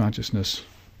witness consciousness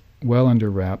well under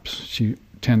wraps, she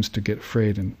tends to get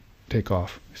afraid and take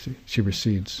off. See, she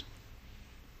recedes.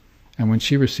 And when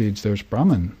she recedes, there's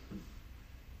Brahman.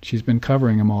 She's been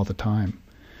covering him all the time.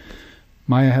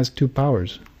 Maya has two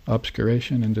powers,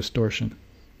 obscuration and distortion.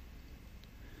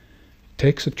 It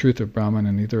takes the truth of Brahman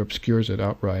and either obscures it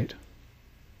outright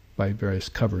by various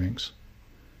coverings.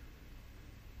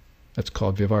 That's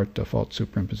called vivarta, false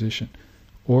superimposition.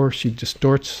 Or she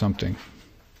distorts something,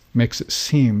 makes it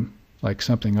seem like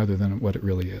something other than what it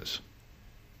really is.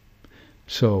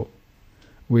 So,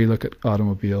 we look at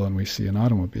automobile and we see an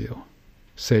automobile.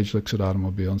 Sage looks at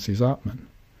automobile and sees Atman.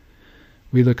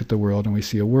 We look at the world and we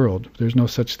see a world. There's no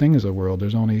such thing as a world,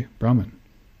 there's only Brahman.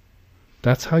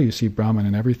 That's how you see Brahman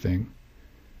in everything.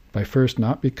 By first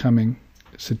not becoming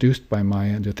seduced by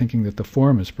Maya into thinking that the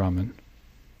form is Brahman.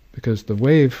 Because the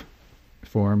wave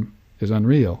form is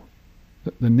unreal.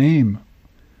 The name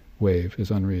wave is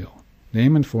unreal.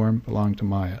 Name and form belong to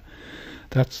Maya.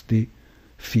 That's the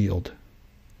field.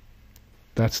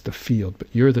 That's the field. But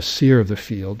you're the seer of the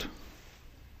field.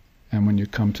 And when you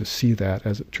come to see that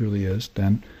as it truly is,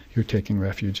 then you're taking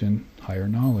refuge in higher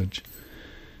knowledge.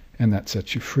 And that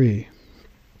sets you free.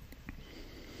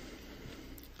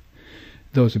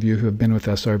 Those of you who have been with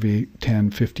SRV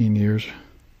 10, 15 years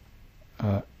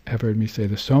have heard me say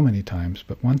this so many times,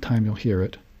 but one time you'll hear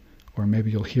it, or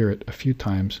maybe you'll hear it a few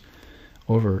times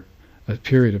over a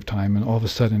period of time, and all of a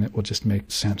sudden it will just make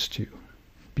sense to you.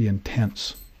 Be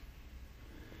intense.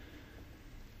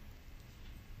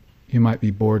 You might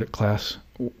be bored at class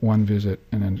one visit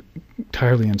and then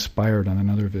entirely inspired on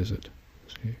another visit.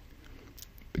 See?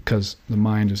 Because the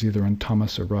mind is either in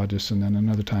tamas or rajas, and then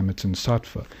another time it's in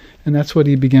sattva. And that's what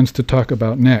he begins to talk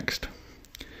about next.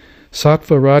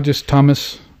 Sattva, rajas,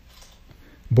 tamas,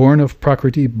 born of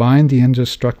prakriti, bind the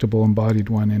indestructible embodied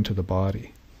one into the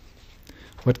body.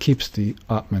 What keeps the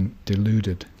Atman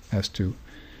deluded as to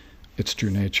its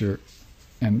true nature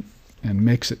and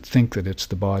makes it think that it's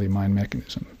the body-mind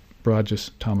mechanism? Rajas,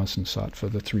 tamas, and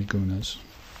sattva, the three gunas.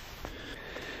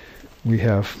 We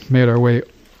have made our way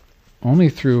only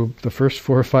through the first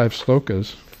 4 or 5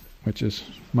 slokas, which is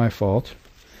my fault,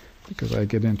 because I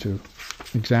get into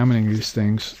examining these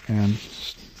things and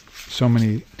so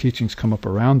many teachings come up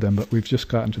around them, but we've just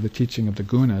gotten to the teaching of the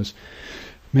gunas.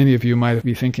 Many of you might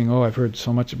be thinking, oh, I've heard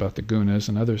so much about the gunas,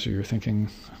 and others of you are thinking,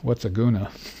 what's a guna?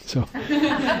 So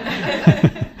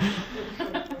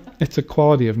it's a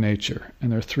quality of nature,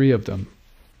 and there are 3 of them.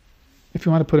 If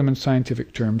you want to put them in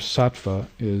scientific terms, sattva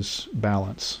is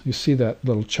balance. You see that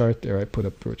little chart there I put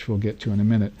up, which we'll get to in a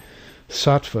minute.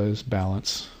 Sattva is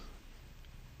balance.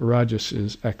 Rajas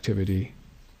is activity.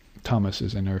 Tamas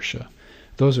is inertia.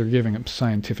 Those are giving up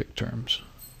scientific terms.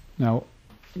 Now,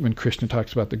 when Krishna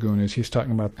talks about the gunas, he's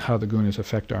talking about how the gunas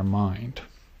affect our mind.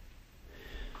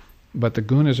 But the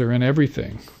gunas are in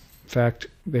everything. In fact,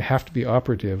 they have to be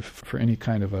operative for any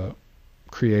kind of a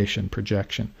creation,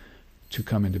 projection. to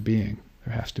come into being.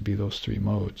 There has to be those three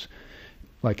modes.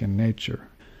 Like in nature,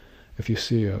 if you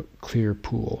see a clear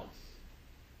pool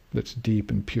that's deep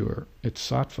and pure, it's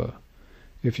sattva.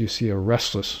 If you see a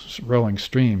restless, rolling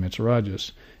stream, it's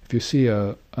rajas. If you see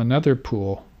another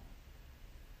pool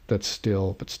that's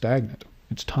still but stagnant,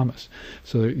 it's tamas.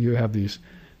 So you have these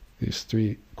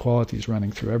three qualities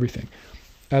running through everything.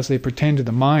 As they pertain to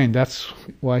the mind, that's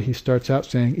why he starts out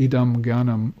saying, idam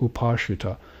gyanam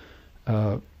upashrita.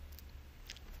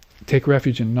 Take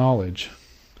refuge in knowledge,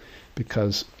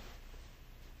 because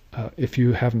if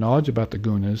you have knowledge about the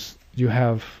gunas, you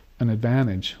have an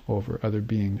advantage over other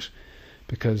beings,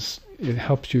 because it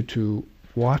helps you to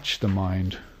watch the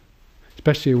mind,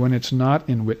 especially when it's not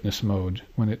in witness mode.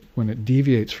 When it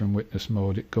deviates from witness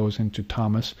mode, it goes into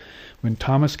tamas. When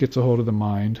tamas gets a hold of the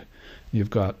mind, you've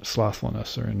got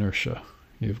slothfulness or inertia.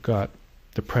 You've got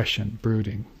depression,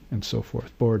 brooding, and so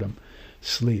forth, boredom,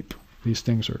 sleep. These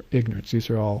things are ignorance. These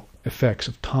are all effects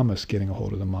of tamas getting a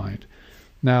hold of the mind.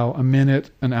 Now, a minute,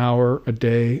 an hour, a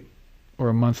day, or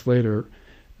a month later,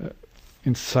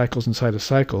 in cycles inside of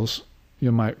cycles,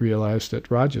 you might realize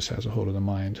that rajas has a hold of the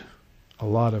mind. A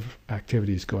lot of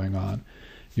activities going on.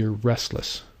 You're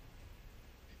restless.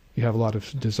 You have a lot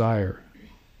of desire,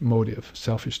 motive,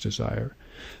 selfish desire.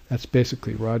 That's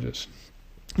basically rajas.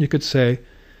 You could say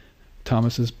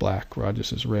tamas is black,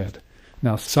 rajas is red.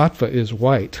 Now, sattva is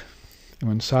white. And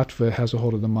when sattva has a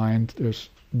hold of the mind, there's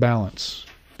balance.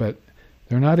 But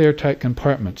they're not airtight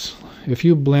compartments. If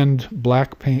you blend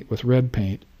black paint with red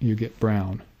paint, you get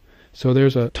brown. So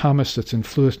there's a tamas that's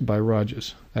influenced by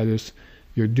rajas. That is,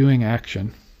 you're doing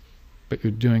action, but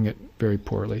you're doing it very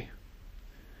poorly.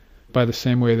 By the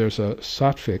same way, there's a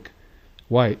sattvic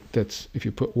white that's, if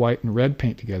you put white and red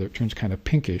paint together, it turns kind of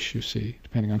pinkish, you see,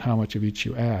 depending on how much of each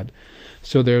you add.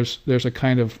 So there's a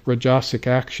kind of rajasic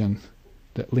action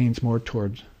that leans more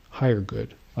towards higher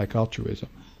good, like altruism.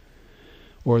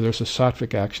 Or there's a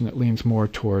sattvic action that leans more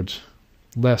towards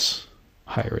less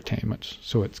higher attainments,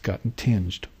 so it's gotten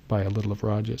tinged by a little of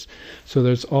rajas. So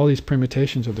there's all these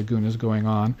permutations of the gunas going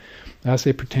on. As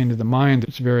they pertain to the mind,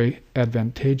 it's very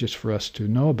advantageous for us to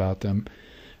know about them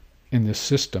in this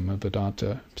system of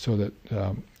Vedanta, so that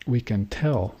we can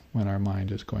tell when our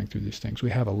mind is going through these things.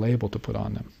 We have a label to put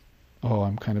on them. Oh,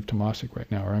 I'm kind of tamasic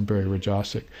right now, or I'm very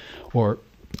rajasic, or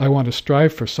I want to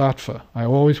strive for sattva. I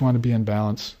always want to be in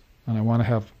balance, and I want to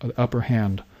have an upper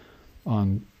hand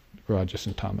on rajas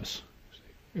and tamas.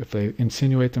 If they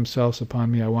insinuate themselves upon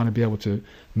me, I want to be able to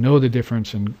know the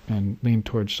difference and lean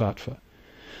towards sattva.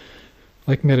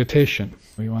 Like meditation,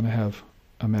 you want to have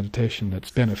a meditation that's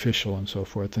beneficial and so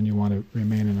forth, and you want to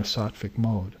remain in a sattvic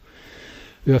mode.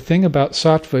 The thing about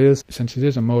sattva is, since it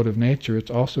is a mode of nature,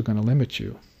 it's also going to limit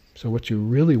you. So what you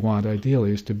really want,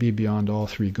 ideally, is to be beyond all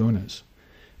three gunas.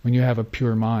 When you have a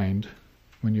pure mind,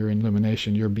 when you're in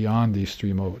illumination, you're beyond these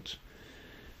three modes.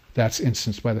 That's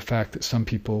instanced by the fact that some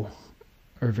people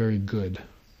are very good,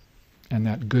 and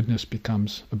that goodness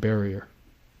becomes a barrier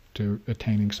to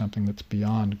attaining something that's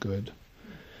beyond good.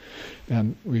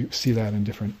 And we see that in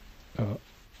different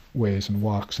ways and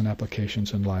walks and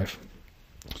applications in life.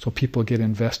 So people get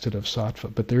invested of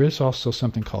sattva, but there is also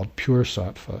something called pure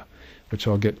sattva, which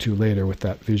I'll get to later with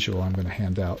that visual I'm going to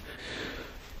hand out.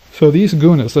 So these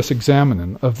gunas, let's examine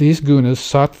them. Of these gunas,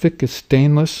 sattvic is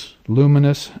stainless,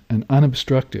 luminous, and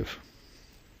unobstructive.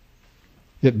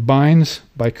 It binds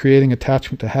by creating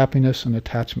attachment to happiness and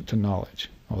attachment to knowledge.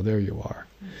 Oh, there you are.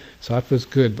 Sattva is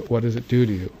good, but what does it do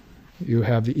to you? You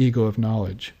have the ego of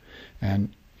knowledge,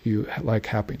 and you like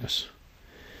happiness,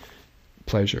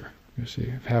 pleasure. You see,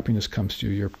 if happiness comes to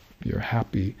you, you're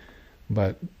happy,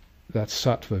 but that's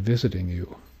sattva visiting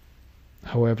you.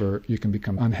 However, you can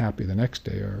become unhappy the next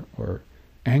day, or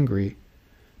angry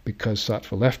because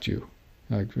sattva left you.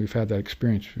 Like we've had that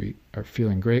experience. We are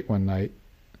feeling great one night.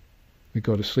 We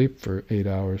go to sleep for 8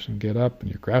 hours and get up and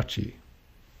you're grouchy.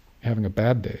 You're having a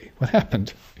bad day. What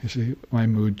happened? You see, my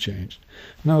mood changed.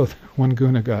 No, one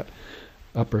guna got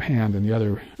upper hand and the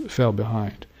other fell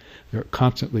behind. They're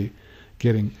constantly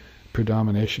getting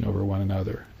predomination over one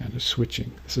another and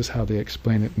switching. This is how they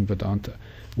explain it in Vedanta.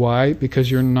 Why?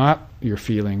 Because you're not your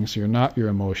feelings, you're not your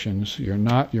emotions, you're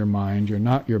not your mind, you're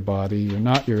not your body, you're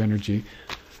not your energy.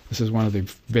 This is one of the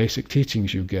basic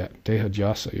teachings you get, Deha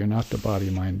Jasa. You're not the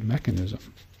body-mind mechanism.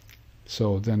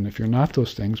 So then if you're not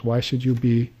those things, why should you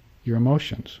be your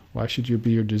emotions? Why should you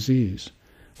be your disease?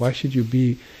 Why should you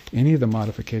be any of the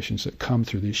modifications that come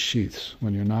through these sheaths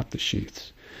when you're not the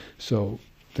sheaths? So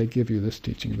they give you this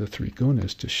teaching of the three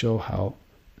gunas to show how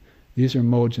these are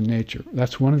modes in nature.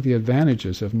 That's one of the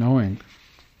advantages of knowing,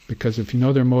 because if you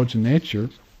know they're modes in nature,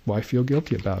 why feel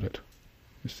guilty about it?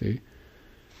 You see?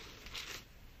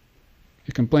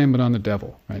 You can blame it on the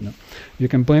devil, right? No. You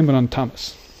can blame it on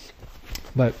tamas.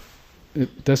 But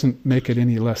it doesn't make it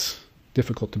any less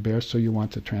difficult to bear, so you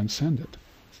want to transcend it.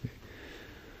 See?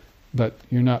 But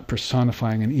you're not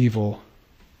personifying an evil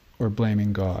or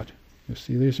blaming God. You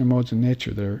see, these are modes of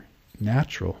nature. They're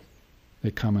natural.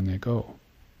 They come and they go.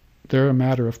 They're a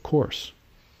matter of course.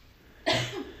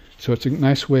 So it's a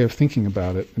nice way of thinking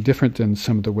about it, different than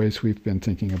some of the ways we've been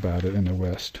thinking about it in the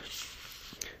West.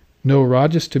 Know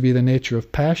rajas to be the nature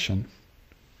of passion,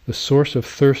 the source of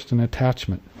thirst and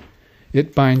attachment.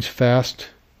 It binds fast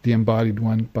the embodied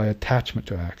one by attachment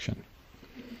to action.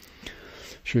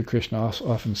 Sri Krishna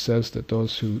often says that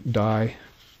those who die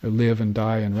or live and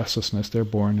die in restlessness, they're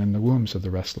born in the wombs of the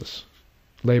restless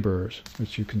laborers,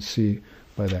 which you can see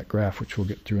by that graph, which we'll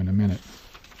get through in a minute.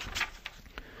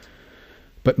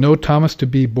 But know tamas to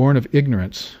be born of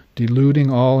ignorance, deluding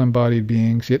all embodied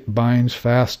beings. It binds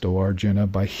fast, O Arjuna,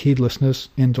 by heedlessness,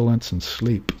 indolence, and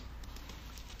sleep.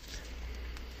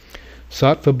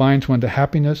 Sattva binds one to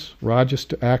happiness, rajas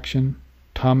to action,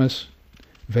 tamas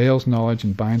veils knowledge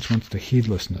and binds one to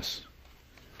heedlessness.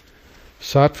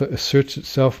 Sattva asserts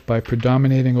itself by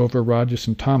predominating over rajas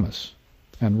and tamas,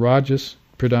 and rajas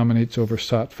predominates over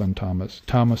sattva and tamas,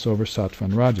 tamas over sattva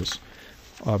and rajas.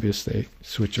 Obviously, they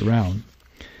switch around.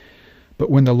 But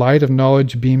when the light of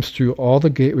knowledge beams through all the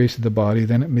gateways of the body,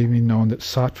 then it may be known that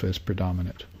sattva is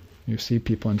predominant. You see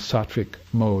people in sattvic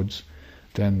modes,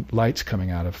 then light's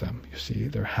coming out of them. You see,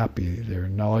 they're happy, they're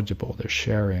knowledgeable, they're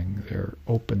sharing, they're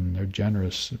open, they're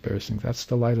generous, various things. That's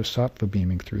the light of sattva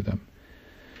beaming through them.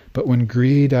 But when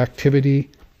greed,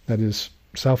 activity, that is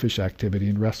selfish activity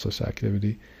and restless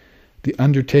activity, the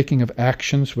undertaking of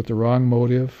actions with the wrong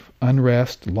motive,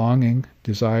 unrest, longing,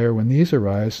 desire, when these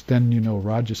arise, then you know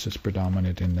rajas is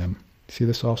predominant in them. See,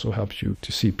 this also helps you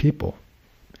to see people.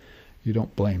 You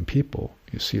don't blame people.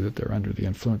 You see that they're under the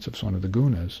influence of one of the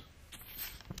gunas.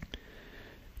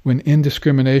 When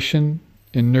indiscrimination,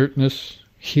 inertness,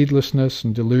 heedlessness,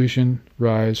 and delusion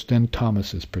rise, then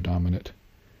tamas is predominant.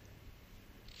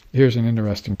 Here's an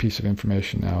interesting piece of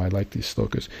information now. I like these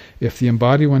slokas. If the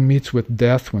embodied one meets with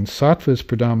death when sattva is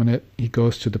predominant, he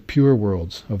goes to the pure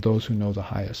worlds of those who know the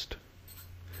highest.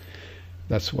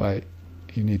 That's why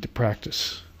you need to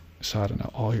practice sadhana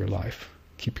all your life.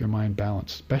 Keep your mind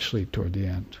balanced, especially toward the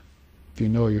end. If you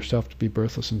know yourself to be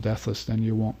birthless and deathless, then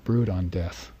you won't brood on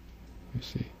death. You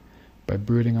see, by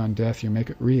brooding on death, you make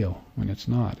it real when it's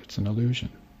not. It's an illusion.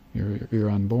 You're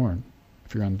unborn.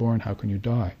 If you're unborn, how can you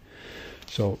die?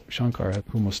 So Shankar,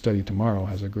 whom we'll study tomorrow,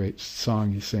 has a great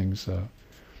song he sings.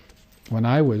 When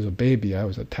I was a baby, I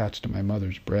was attached to my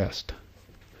mother's breast.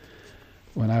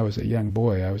 When I was a young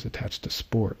boy, I was attached to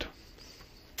sport.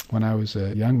 When I was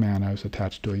a young man, I was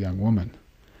attached to a young woman.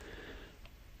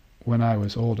 When I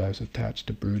was old, I was attached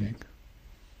to brooding.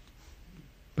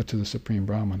 But to the Supreme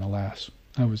Brahman, alas,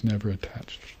 I was never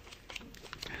attached.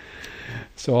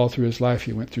 So all through his life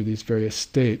he went through these various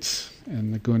states,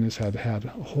 and the gunas had a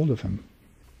hold of him.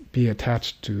 Be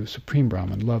attached to Supreme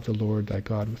Brahman, love the Lord thy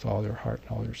God with all your heart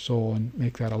and all your soul, and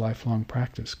make that a lifelong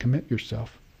practice. Commit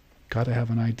yourself. Got to have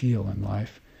an ideal in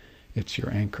life. It's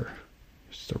your anchor.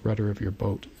 It's the rudder of your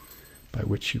boat by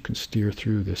which you can steer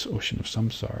through this ocean of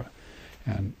samsara.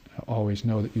 And always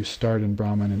know that you start in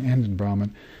Brahman and end in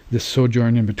Brahman. This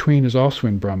sojourn in between is also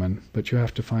in Brahman, but you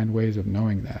have to find ways of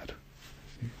knowing that.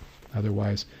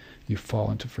 Otherwise, you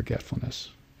fall into forgetfulness,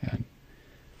 and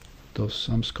those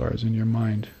samskaras in your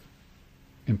mind,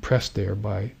 impressed there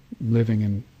by living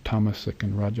in tamasic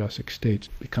and rajasic states,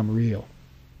 become real,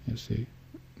 you see.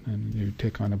 And you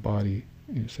take on a body,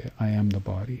 and you say, I am the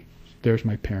body. There's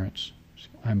my parents.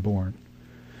 I'm born.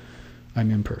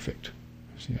 I'm imperfect.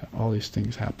 See, all these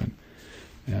things happen,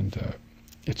 and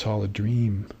it's all a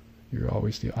dream. You're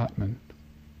always the Atman.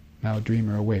 Now dream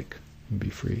or awake and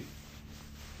be free.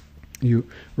 You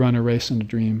run a race in a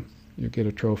dream, you get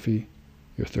a trophy,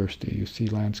 you're thirsty, you see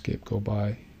landscape go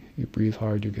by, you breathe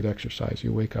hard, you get exercise,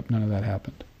 you wake up, none of that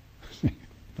happened.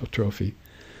 No trophy,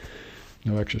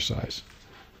 no exercise.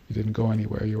 You didn't go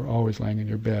anywhere, you were always lying in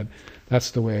your bed. That's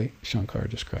the way Shankar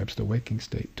describes the waking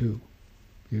state too.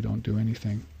 You don't do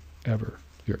anything ever.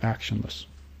 You're actionless.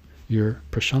 You're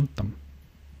prashantam.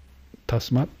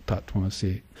 Tasmat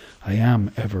tattvamasi. I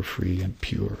am ever free and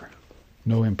pure.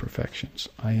 No imperfections.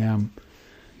 I am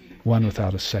one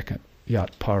without a second.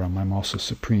 Yat param. I'm also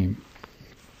supreme.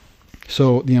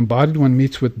 So the embodied one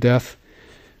meets with death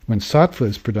when sattva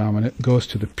is predominant, goes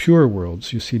to the pure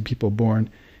worlds. You see people born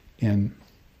in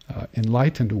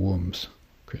enlightened wombs,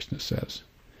 Krishna says.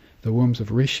 The wombs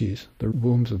of rishis, the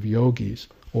wombs of yogis,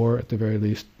 or at the very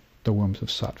least, the wombs of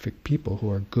sattvic people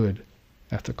who are good,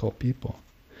 ethical people.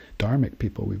 dharmic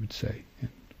people, we would say, in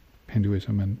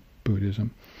Hinduism and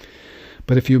Buddhism.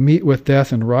 But if you meet with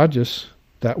death in rajas,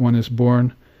 that one is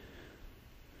born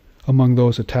among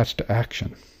those attached to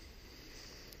action.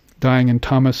 Dying in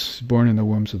tamas is born in the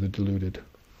wombs of the deluded.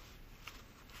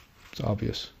 It's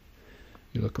obvious.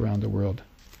 You look around the world,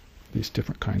 these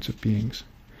different kinds of beings.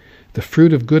 The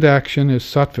fruit of good action is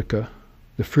sattvika.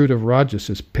 The fruit of rajas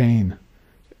is pain.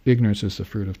 Ignorance is the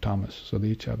fruit of tamas. So they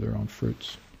each have their own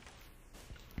fruits.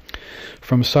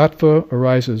 From sattva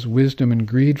arises wisdom and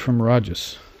greed from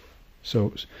rajas.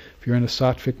 So if you're in a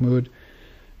sattvic mood,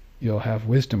 you'll have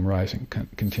wisdom rising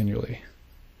continually,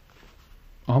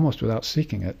 almost without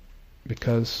seeking it,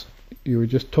 because you were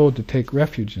just told to take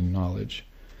refuge in knowledge.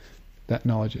 That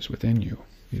knowledge is within you.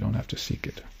 You don't have to seek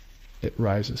it. It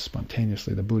rises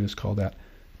spontaneously. The Buddhists call that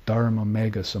dharma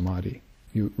mega samadhi.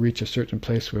 You reach a certain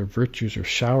place where virtues are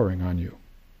showering on you.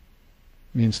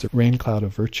 It means the rain cloud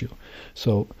of virtue.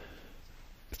 So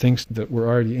things that were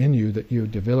already in you that you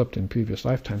developed in previous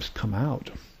lifetimes come out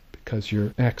because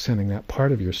you're accenting that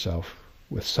part of yourself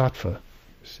with sattva,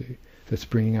 you see, that's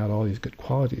bringing out all these good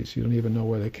qualities. You don't even know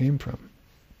where they came from.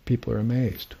 People are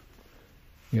amazed.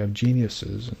 You have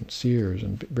geniuses and seers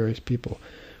and various people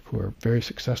who are very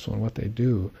successful in what they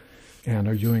do and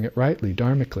are doing it rightly,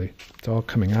 dharmically. It's all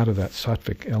coming out of that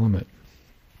sattvic element.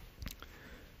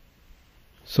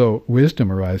 So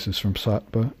wisdom arises from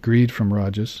sattva, greed from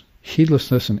rajas,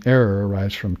 heedlessness and error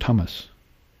arise from tamas,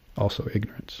 also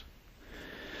ignorance.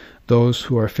 Those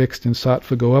who are fixed in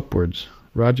sattva go upwards,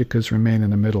 rajikas remain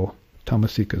in the middle,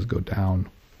 tamasikas go down.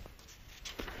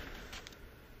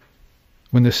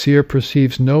 When the seer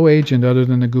perceives no agent other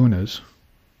than the gunas,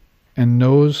 and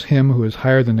knows him who is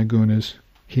higher than the gunas,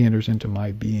 he enters into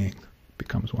my being,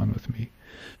 becomes one with me.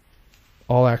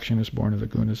 All action is born of the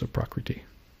gunas of Prakriti.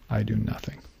 I do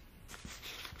nothing.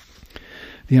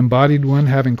 The embodied one,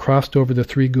 having crossed over the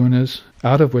three gunas,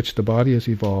 out of which the body is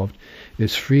evolved,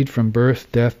 is freed from birth,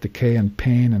 death, decay, and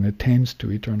pain, and attains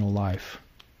to eternal life.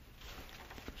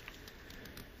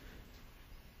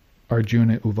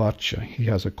 Arjuna Uvacha, he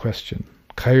has a question.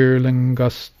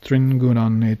 Kairlingas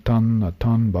tringunan etan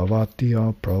atan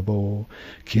bhavatiya prabho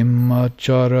kim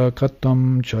achara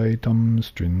katam chaitam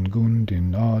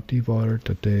stringundin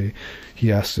ativartate.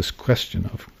 He asks this question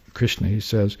of Krishna. He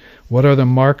says, what are the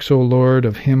marks, O Lord,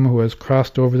 of him who has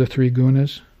crossed over the three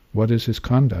gunas? What is his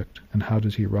conduct, and how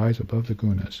does he rise above the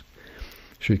gunas?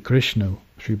 Sri Krishna,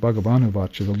 Sri Bhagavan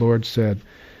Uvacha, the Lord said,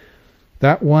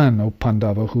 that one, O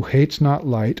Pandava, who hates not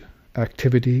light,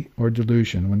 activity, or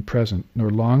delusion when present, nor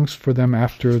longs for them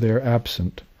after they are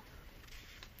absent,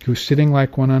 who sitting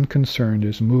like one unconcerned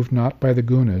is moved not by the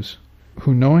gunas,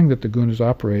 who knowing that the gunas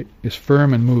operate is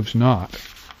firm and moves not,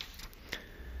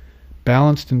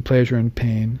 balanced in pleasure and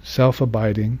pain,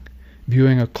 self-abiding,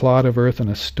 viewing a clod of earth and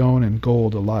a stone and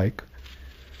gold alike,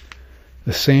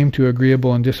 the same to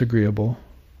agreeable and disagreeable,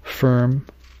 firm,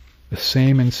 the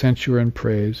same in censure and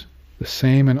praise, the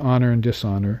same in honor and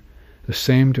dishonor, the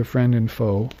same to friend and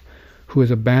foe, who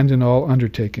has abandoned all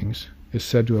undertakings, is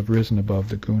said to have risen above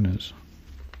the gunas.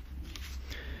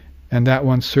 And that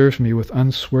one serves me with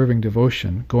unswerving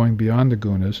devotion, going beyond the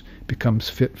gunas, becomes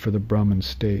fit for the Brahman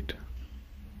state.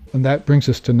 And that brings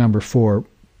us to number 4,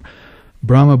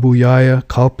 Brahma Bhuyaya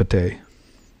Kalpate,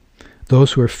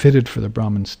 those who are fitted for the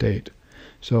Brahman state.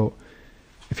 So,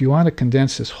 if you want to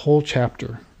condense this whole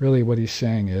chapter, really what he's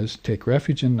saying is, take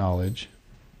refuge in knowledge,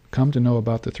 come to know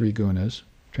about the three gunas,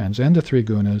 transcend the three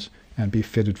gunas, and be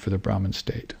fitted for the Brahman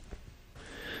state.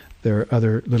 There are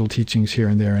other little teachings here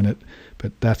and there in it,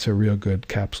 but that's a real good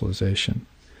capsulization.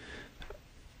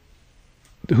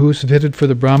 Who's fitted for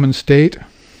the Brahman state?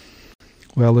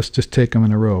 Well, let's just take them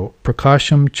in a row.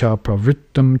 Prakasham cha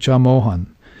pravrittam cha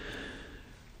mohan.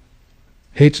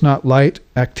 Hates not light,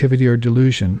 activity, or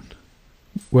delusion,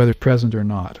 whether present or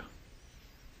not.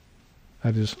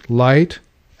 That is light,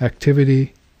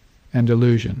 activity, and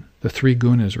delusion. The three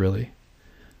gunas, really.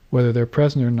 Whether they're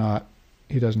present or not,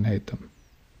 he doesn't hate them.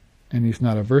 And he's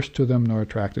not averse to them nor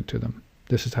attracted to them.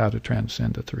 This is how to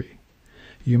transcend the three.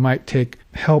 You might take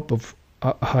help of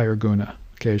a higher guna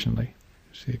occasionally,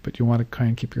 see, but you want to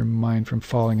kind of keep your mind from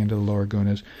falling into the lower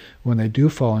gunas. When they do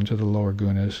fall into the lower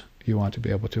gunas, you want to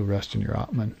be able to rest in your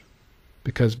Atman.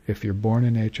 Because if you're born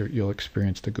in nature, you'll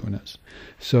experience the gunas.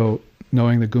 So,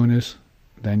 knowing the gunas,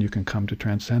 then you can come to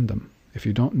transcend them. If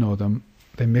you don't know them,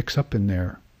 they mix up in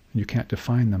there, and you can't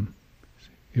define them.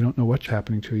 You don't know what's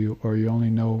happening to you, or you only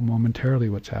know momentarily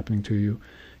what's happening to you.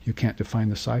 You can't define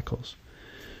the cycles.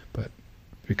 But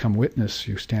become witness,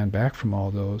 you stand back from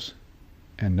all those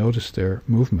and notice their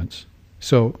movements.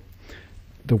 So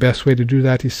the best way to do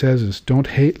that, he says, is don't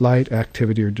hate light,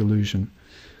 activity, or delusion.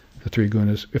 the three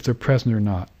gunas, if they're present or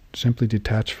not. Simply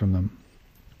detach from them.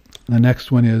 The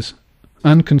next one is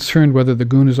unconcerned whether the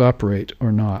gunas operate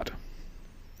or not.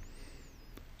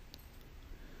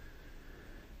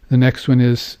 The next one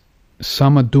is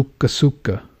sama dukkha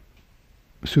sukha.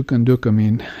 Sukha and dukkha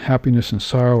mean happiness and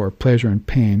sorrow, or pleasure and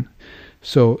pain.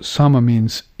 So sama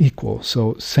means equal.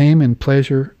 So same in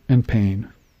pleasure and pain.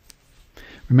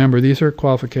 Remember, these are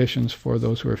qualifications for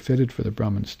those who are fitted for the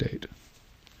Brahman state.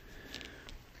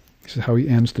 This is how he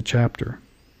ends the chapter.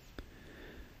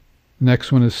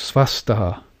 Next one is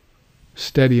svastaha,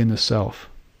 steady in the self.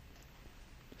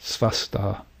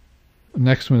 Svastaha.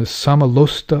 Next one is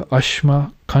samalosta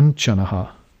ashma kanchanaha.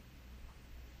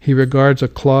 He regards a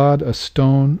clod, a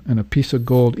stone, and a piece of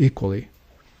gold equally.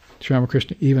 Sri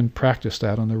Ramakrishna even practiced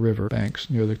that on the river banks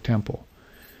near the temple.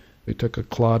 He took a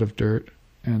clod of dirt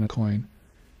and a coin.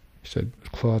 He said,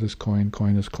 clod is coin,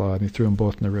 coin is clod, and he threw them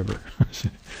both in the river.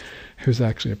 It was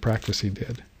actually a practice he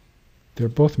did. They're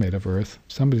both made of earth.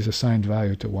 Somebody's assigned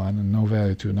value to one and no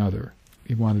value to another.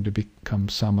 He wanted to become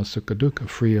sama sukha dukkha,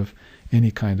 free of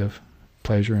any kind of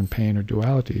pleasure and pain or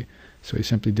duality. So he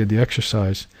simply did the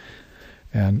exercise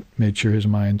and made sure his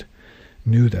mind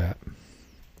knew that.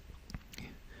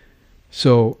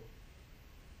 So,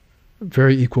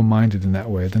 very equal-minded in that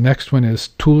way. The next one is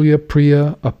tulya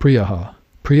priya apriyaha.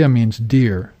 Priya means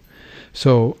dear.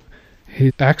 So,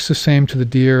 he acts the same to the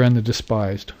dear and the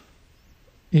despised.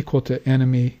 Equal to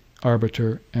enemy,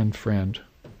 arbiter, and friend.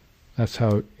 That's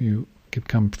how you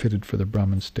become fitted for the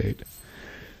Brahman state.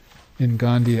 In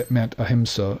Gandhi it meant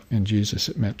ahimsa. In Jesus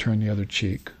it meant turn the other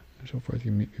cheek. And so forth.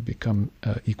 You become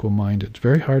equal-minded. It's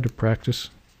very hard to practice,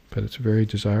 but it's very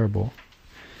desirable.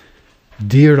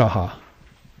 Dhiraha.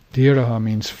 Dhiraha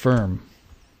means firm.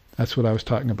 That's what I was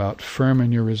talking about. Firm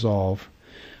in your resolve.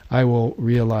 I will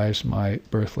realize my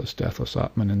birthless, deathless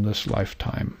Atman in this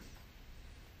lifetime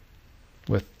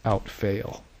without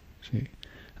fail. See,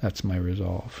 that's my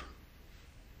resolve.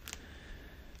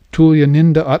 Tulya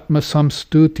ninda atma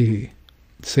samstuti.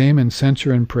 Same in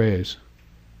censure and praise.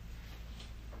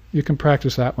 You can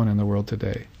practice that one in the world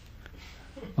today.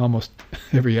 Almost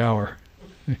every hour.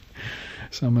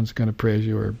 Someone's going to praise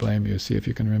you or blame you. See if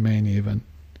you can remain even.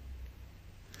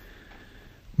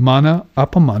 Mana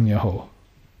apamanyaho.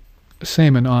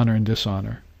 Same in honor and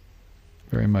dishonor.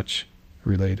 Very much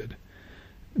related.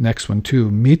 Next one too.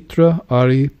 Mitra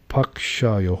ari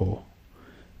pakshayoho.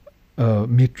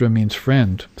 Mitra means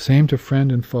friend. Same to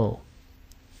friend and foe.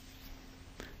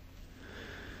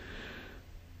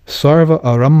 Sarva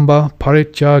aramba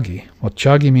parityagi. Well,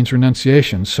 tyagi means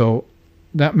renunciation. So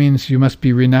that means you must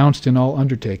be renounced in all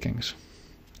undertakings.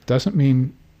 It doesn't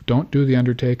mean don't do the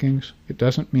undertakings. It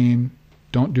doesn't mean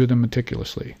don't do them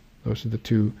meticulously. Those are the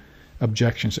two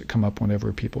objections that come up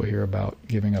whenever people hear about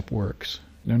giving up works.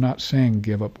 They're not saying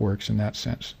give up works in that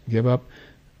sense. Give up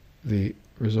the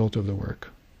result of the work.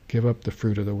 Give up the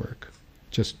fruit of the work.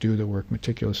 Just do the work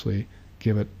meticulously.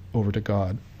 Give it over to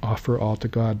God. Offer all to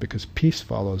God, because peace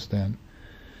follows then.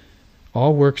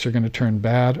 All works are going to turn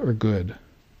bad or good.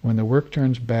 When the work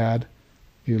turns bad,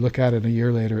 you look at it a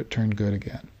year later, it turned good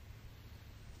again.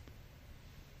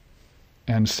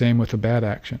 And same with a bad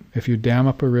action. If you dam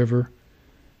up a river,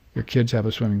 your kids have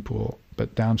a swimming pool,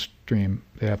 but downstream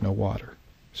they have no water.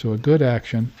 So a good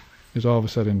action is all of a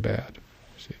sudden bad.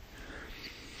 See?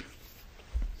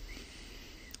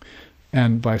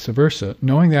 And vice versa.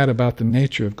 Knowing that about the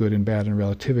nature of good and bad and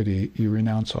relativity, you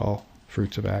renounce all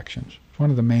fruits of actions. It's one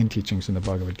of the main teachings in the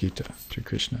Bhagavad Gita, Sri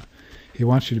Krishna. He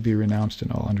wants you to be renounced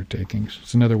in all undertakings.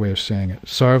 It's another way of saying it.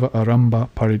 Sarva aramba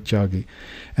parityagi.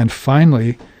 And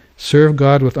finally, serve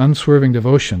God with unswerving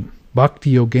devotion.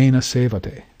 Bhakti yogena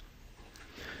sevate.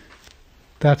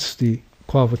 That's the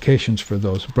qualifications for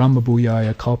those. Brahma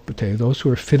bhuyaya kalpate. Those who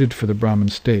are fitted for the Brahman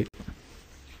state.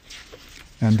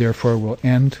 And therefore we'll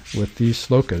end with these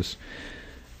slokas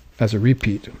as a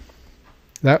repeat.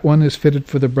 That one is fitted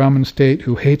for the Brahman state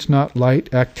who hates not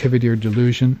light, activity, or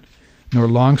delusion, nor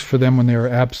longs for them when they are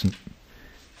absent,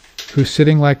 who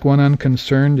sitting like one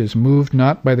unconcerned is moved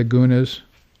not by the gunas,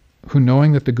 who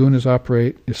knowing that the gunas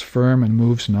operate is firm and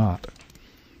moves not,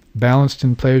 balanced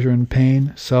in pleasure and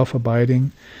pain,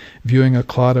 self-abiding, viewing a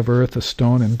clod of earth, a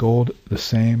stone, and gold the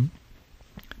same,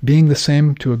 being the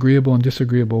same to agreeable and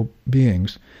disagreeable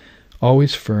beings,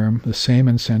 always firm, the same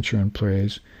in censure and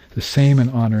praise, the same in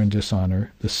honor and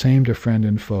dishonor, the same to friend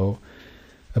and foe,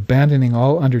 abandoning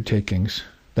all undertakings,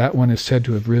 that one is said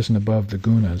to have risen above the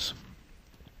gunas.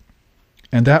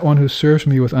 And that one who serves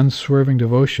me with unswerving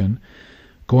devotion,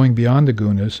 going beyond the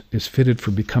gunas, is fitted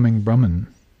for becoming Brahman.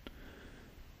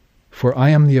 For I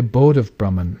am the abode of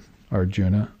Brahman,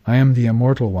 Arjuna. I am the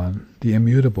immortal one, the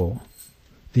immutable,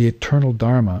 the eternal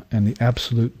Dharma and the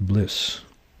absolute bliss.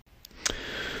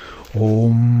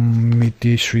 Om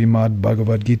iti Srimad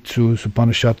Bhagavad Gita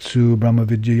Upanishatsu Brahma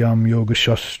Vidyayam Yoga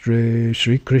Shastre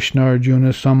Sri Krishna Arjuna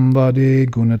Samvade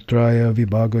Gunatraya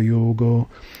Vibhaga Yoga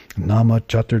Nama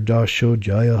Chaturdasho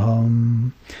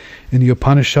Jayaham. In the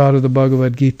Upanishad of the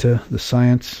Bhagavad Gita, the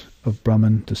science of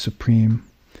Brahman, the Supreme,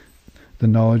 the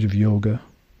knowledge of yoga,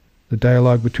 the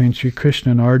dialogue between Sri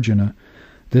Krishna and Arjuna,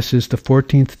 this is the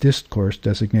 14th discourse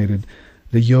designated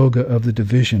the Yoga of the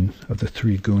Division of the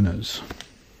Three Gunas.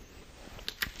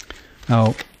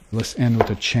 Now, let's end with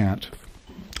a chant.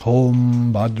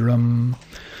 Om Bhadram,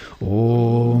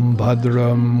 Om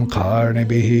Bhadram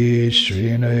Karnebhihi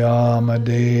Srinayama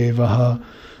Devaha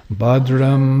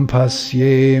Bhadram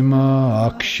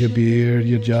Pasyema Akshabir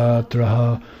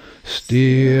Yajatraha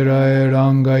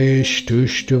Stirairangaish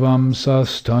Tushtuvam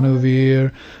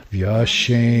Sastanuvir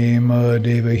Vyashema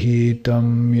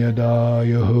Devahitam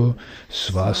Yadayahu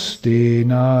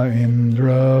Swastina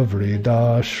Indra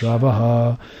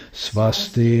Vridashravaha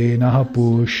Swastina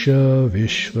Pusha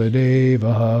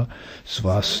Vishvadevaha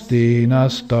Swastina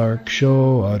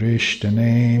Starksho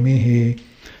Arishtanemihi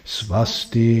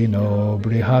Swastino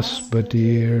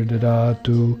Brihaspatir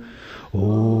Dadatu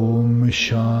Om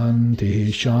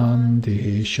Shanti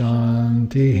Shanti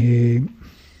Shanti.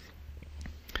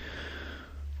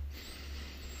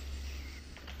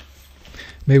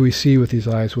 May we see with these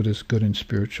eyes what is good and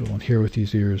spiritual, and hear with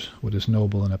these ears what is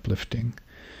noble and uplifting.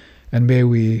 And may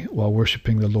we, while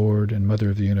worshipping the Lord and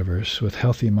Mother of the Universe, with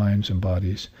healthy minds and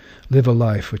bodies, live a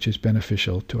life which is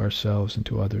beneficial to ourselves and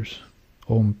to others.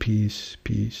 Om peace,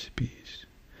 peace, peace.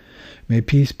 May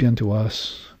peace be unto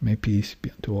us, may peace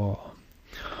be unto all.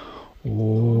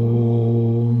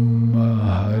 Om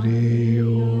Hari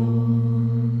Om.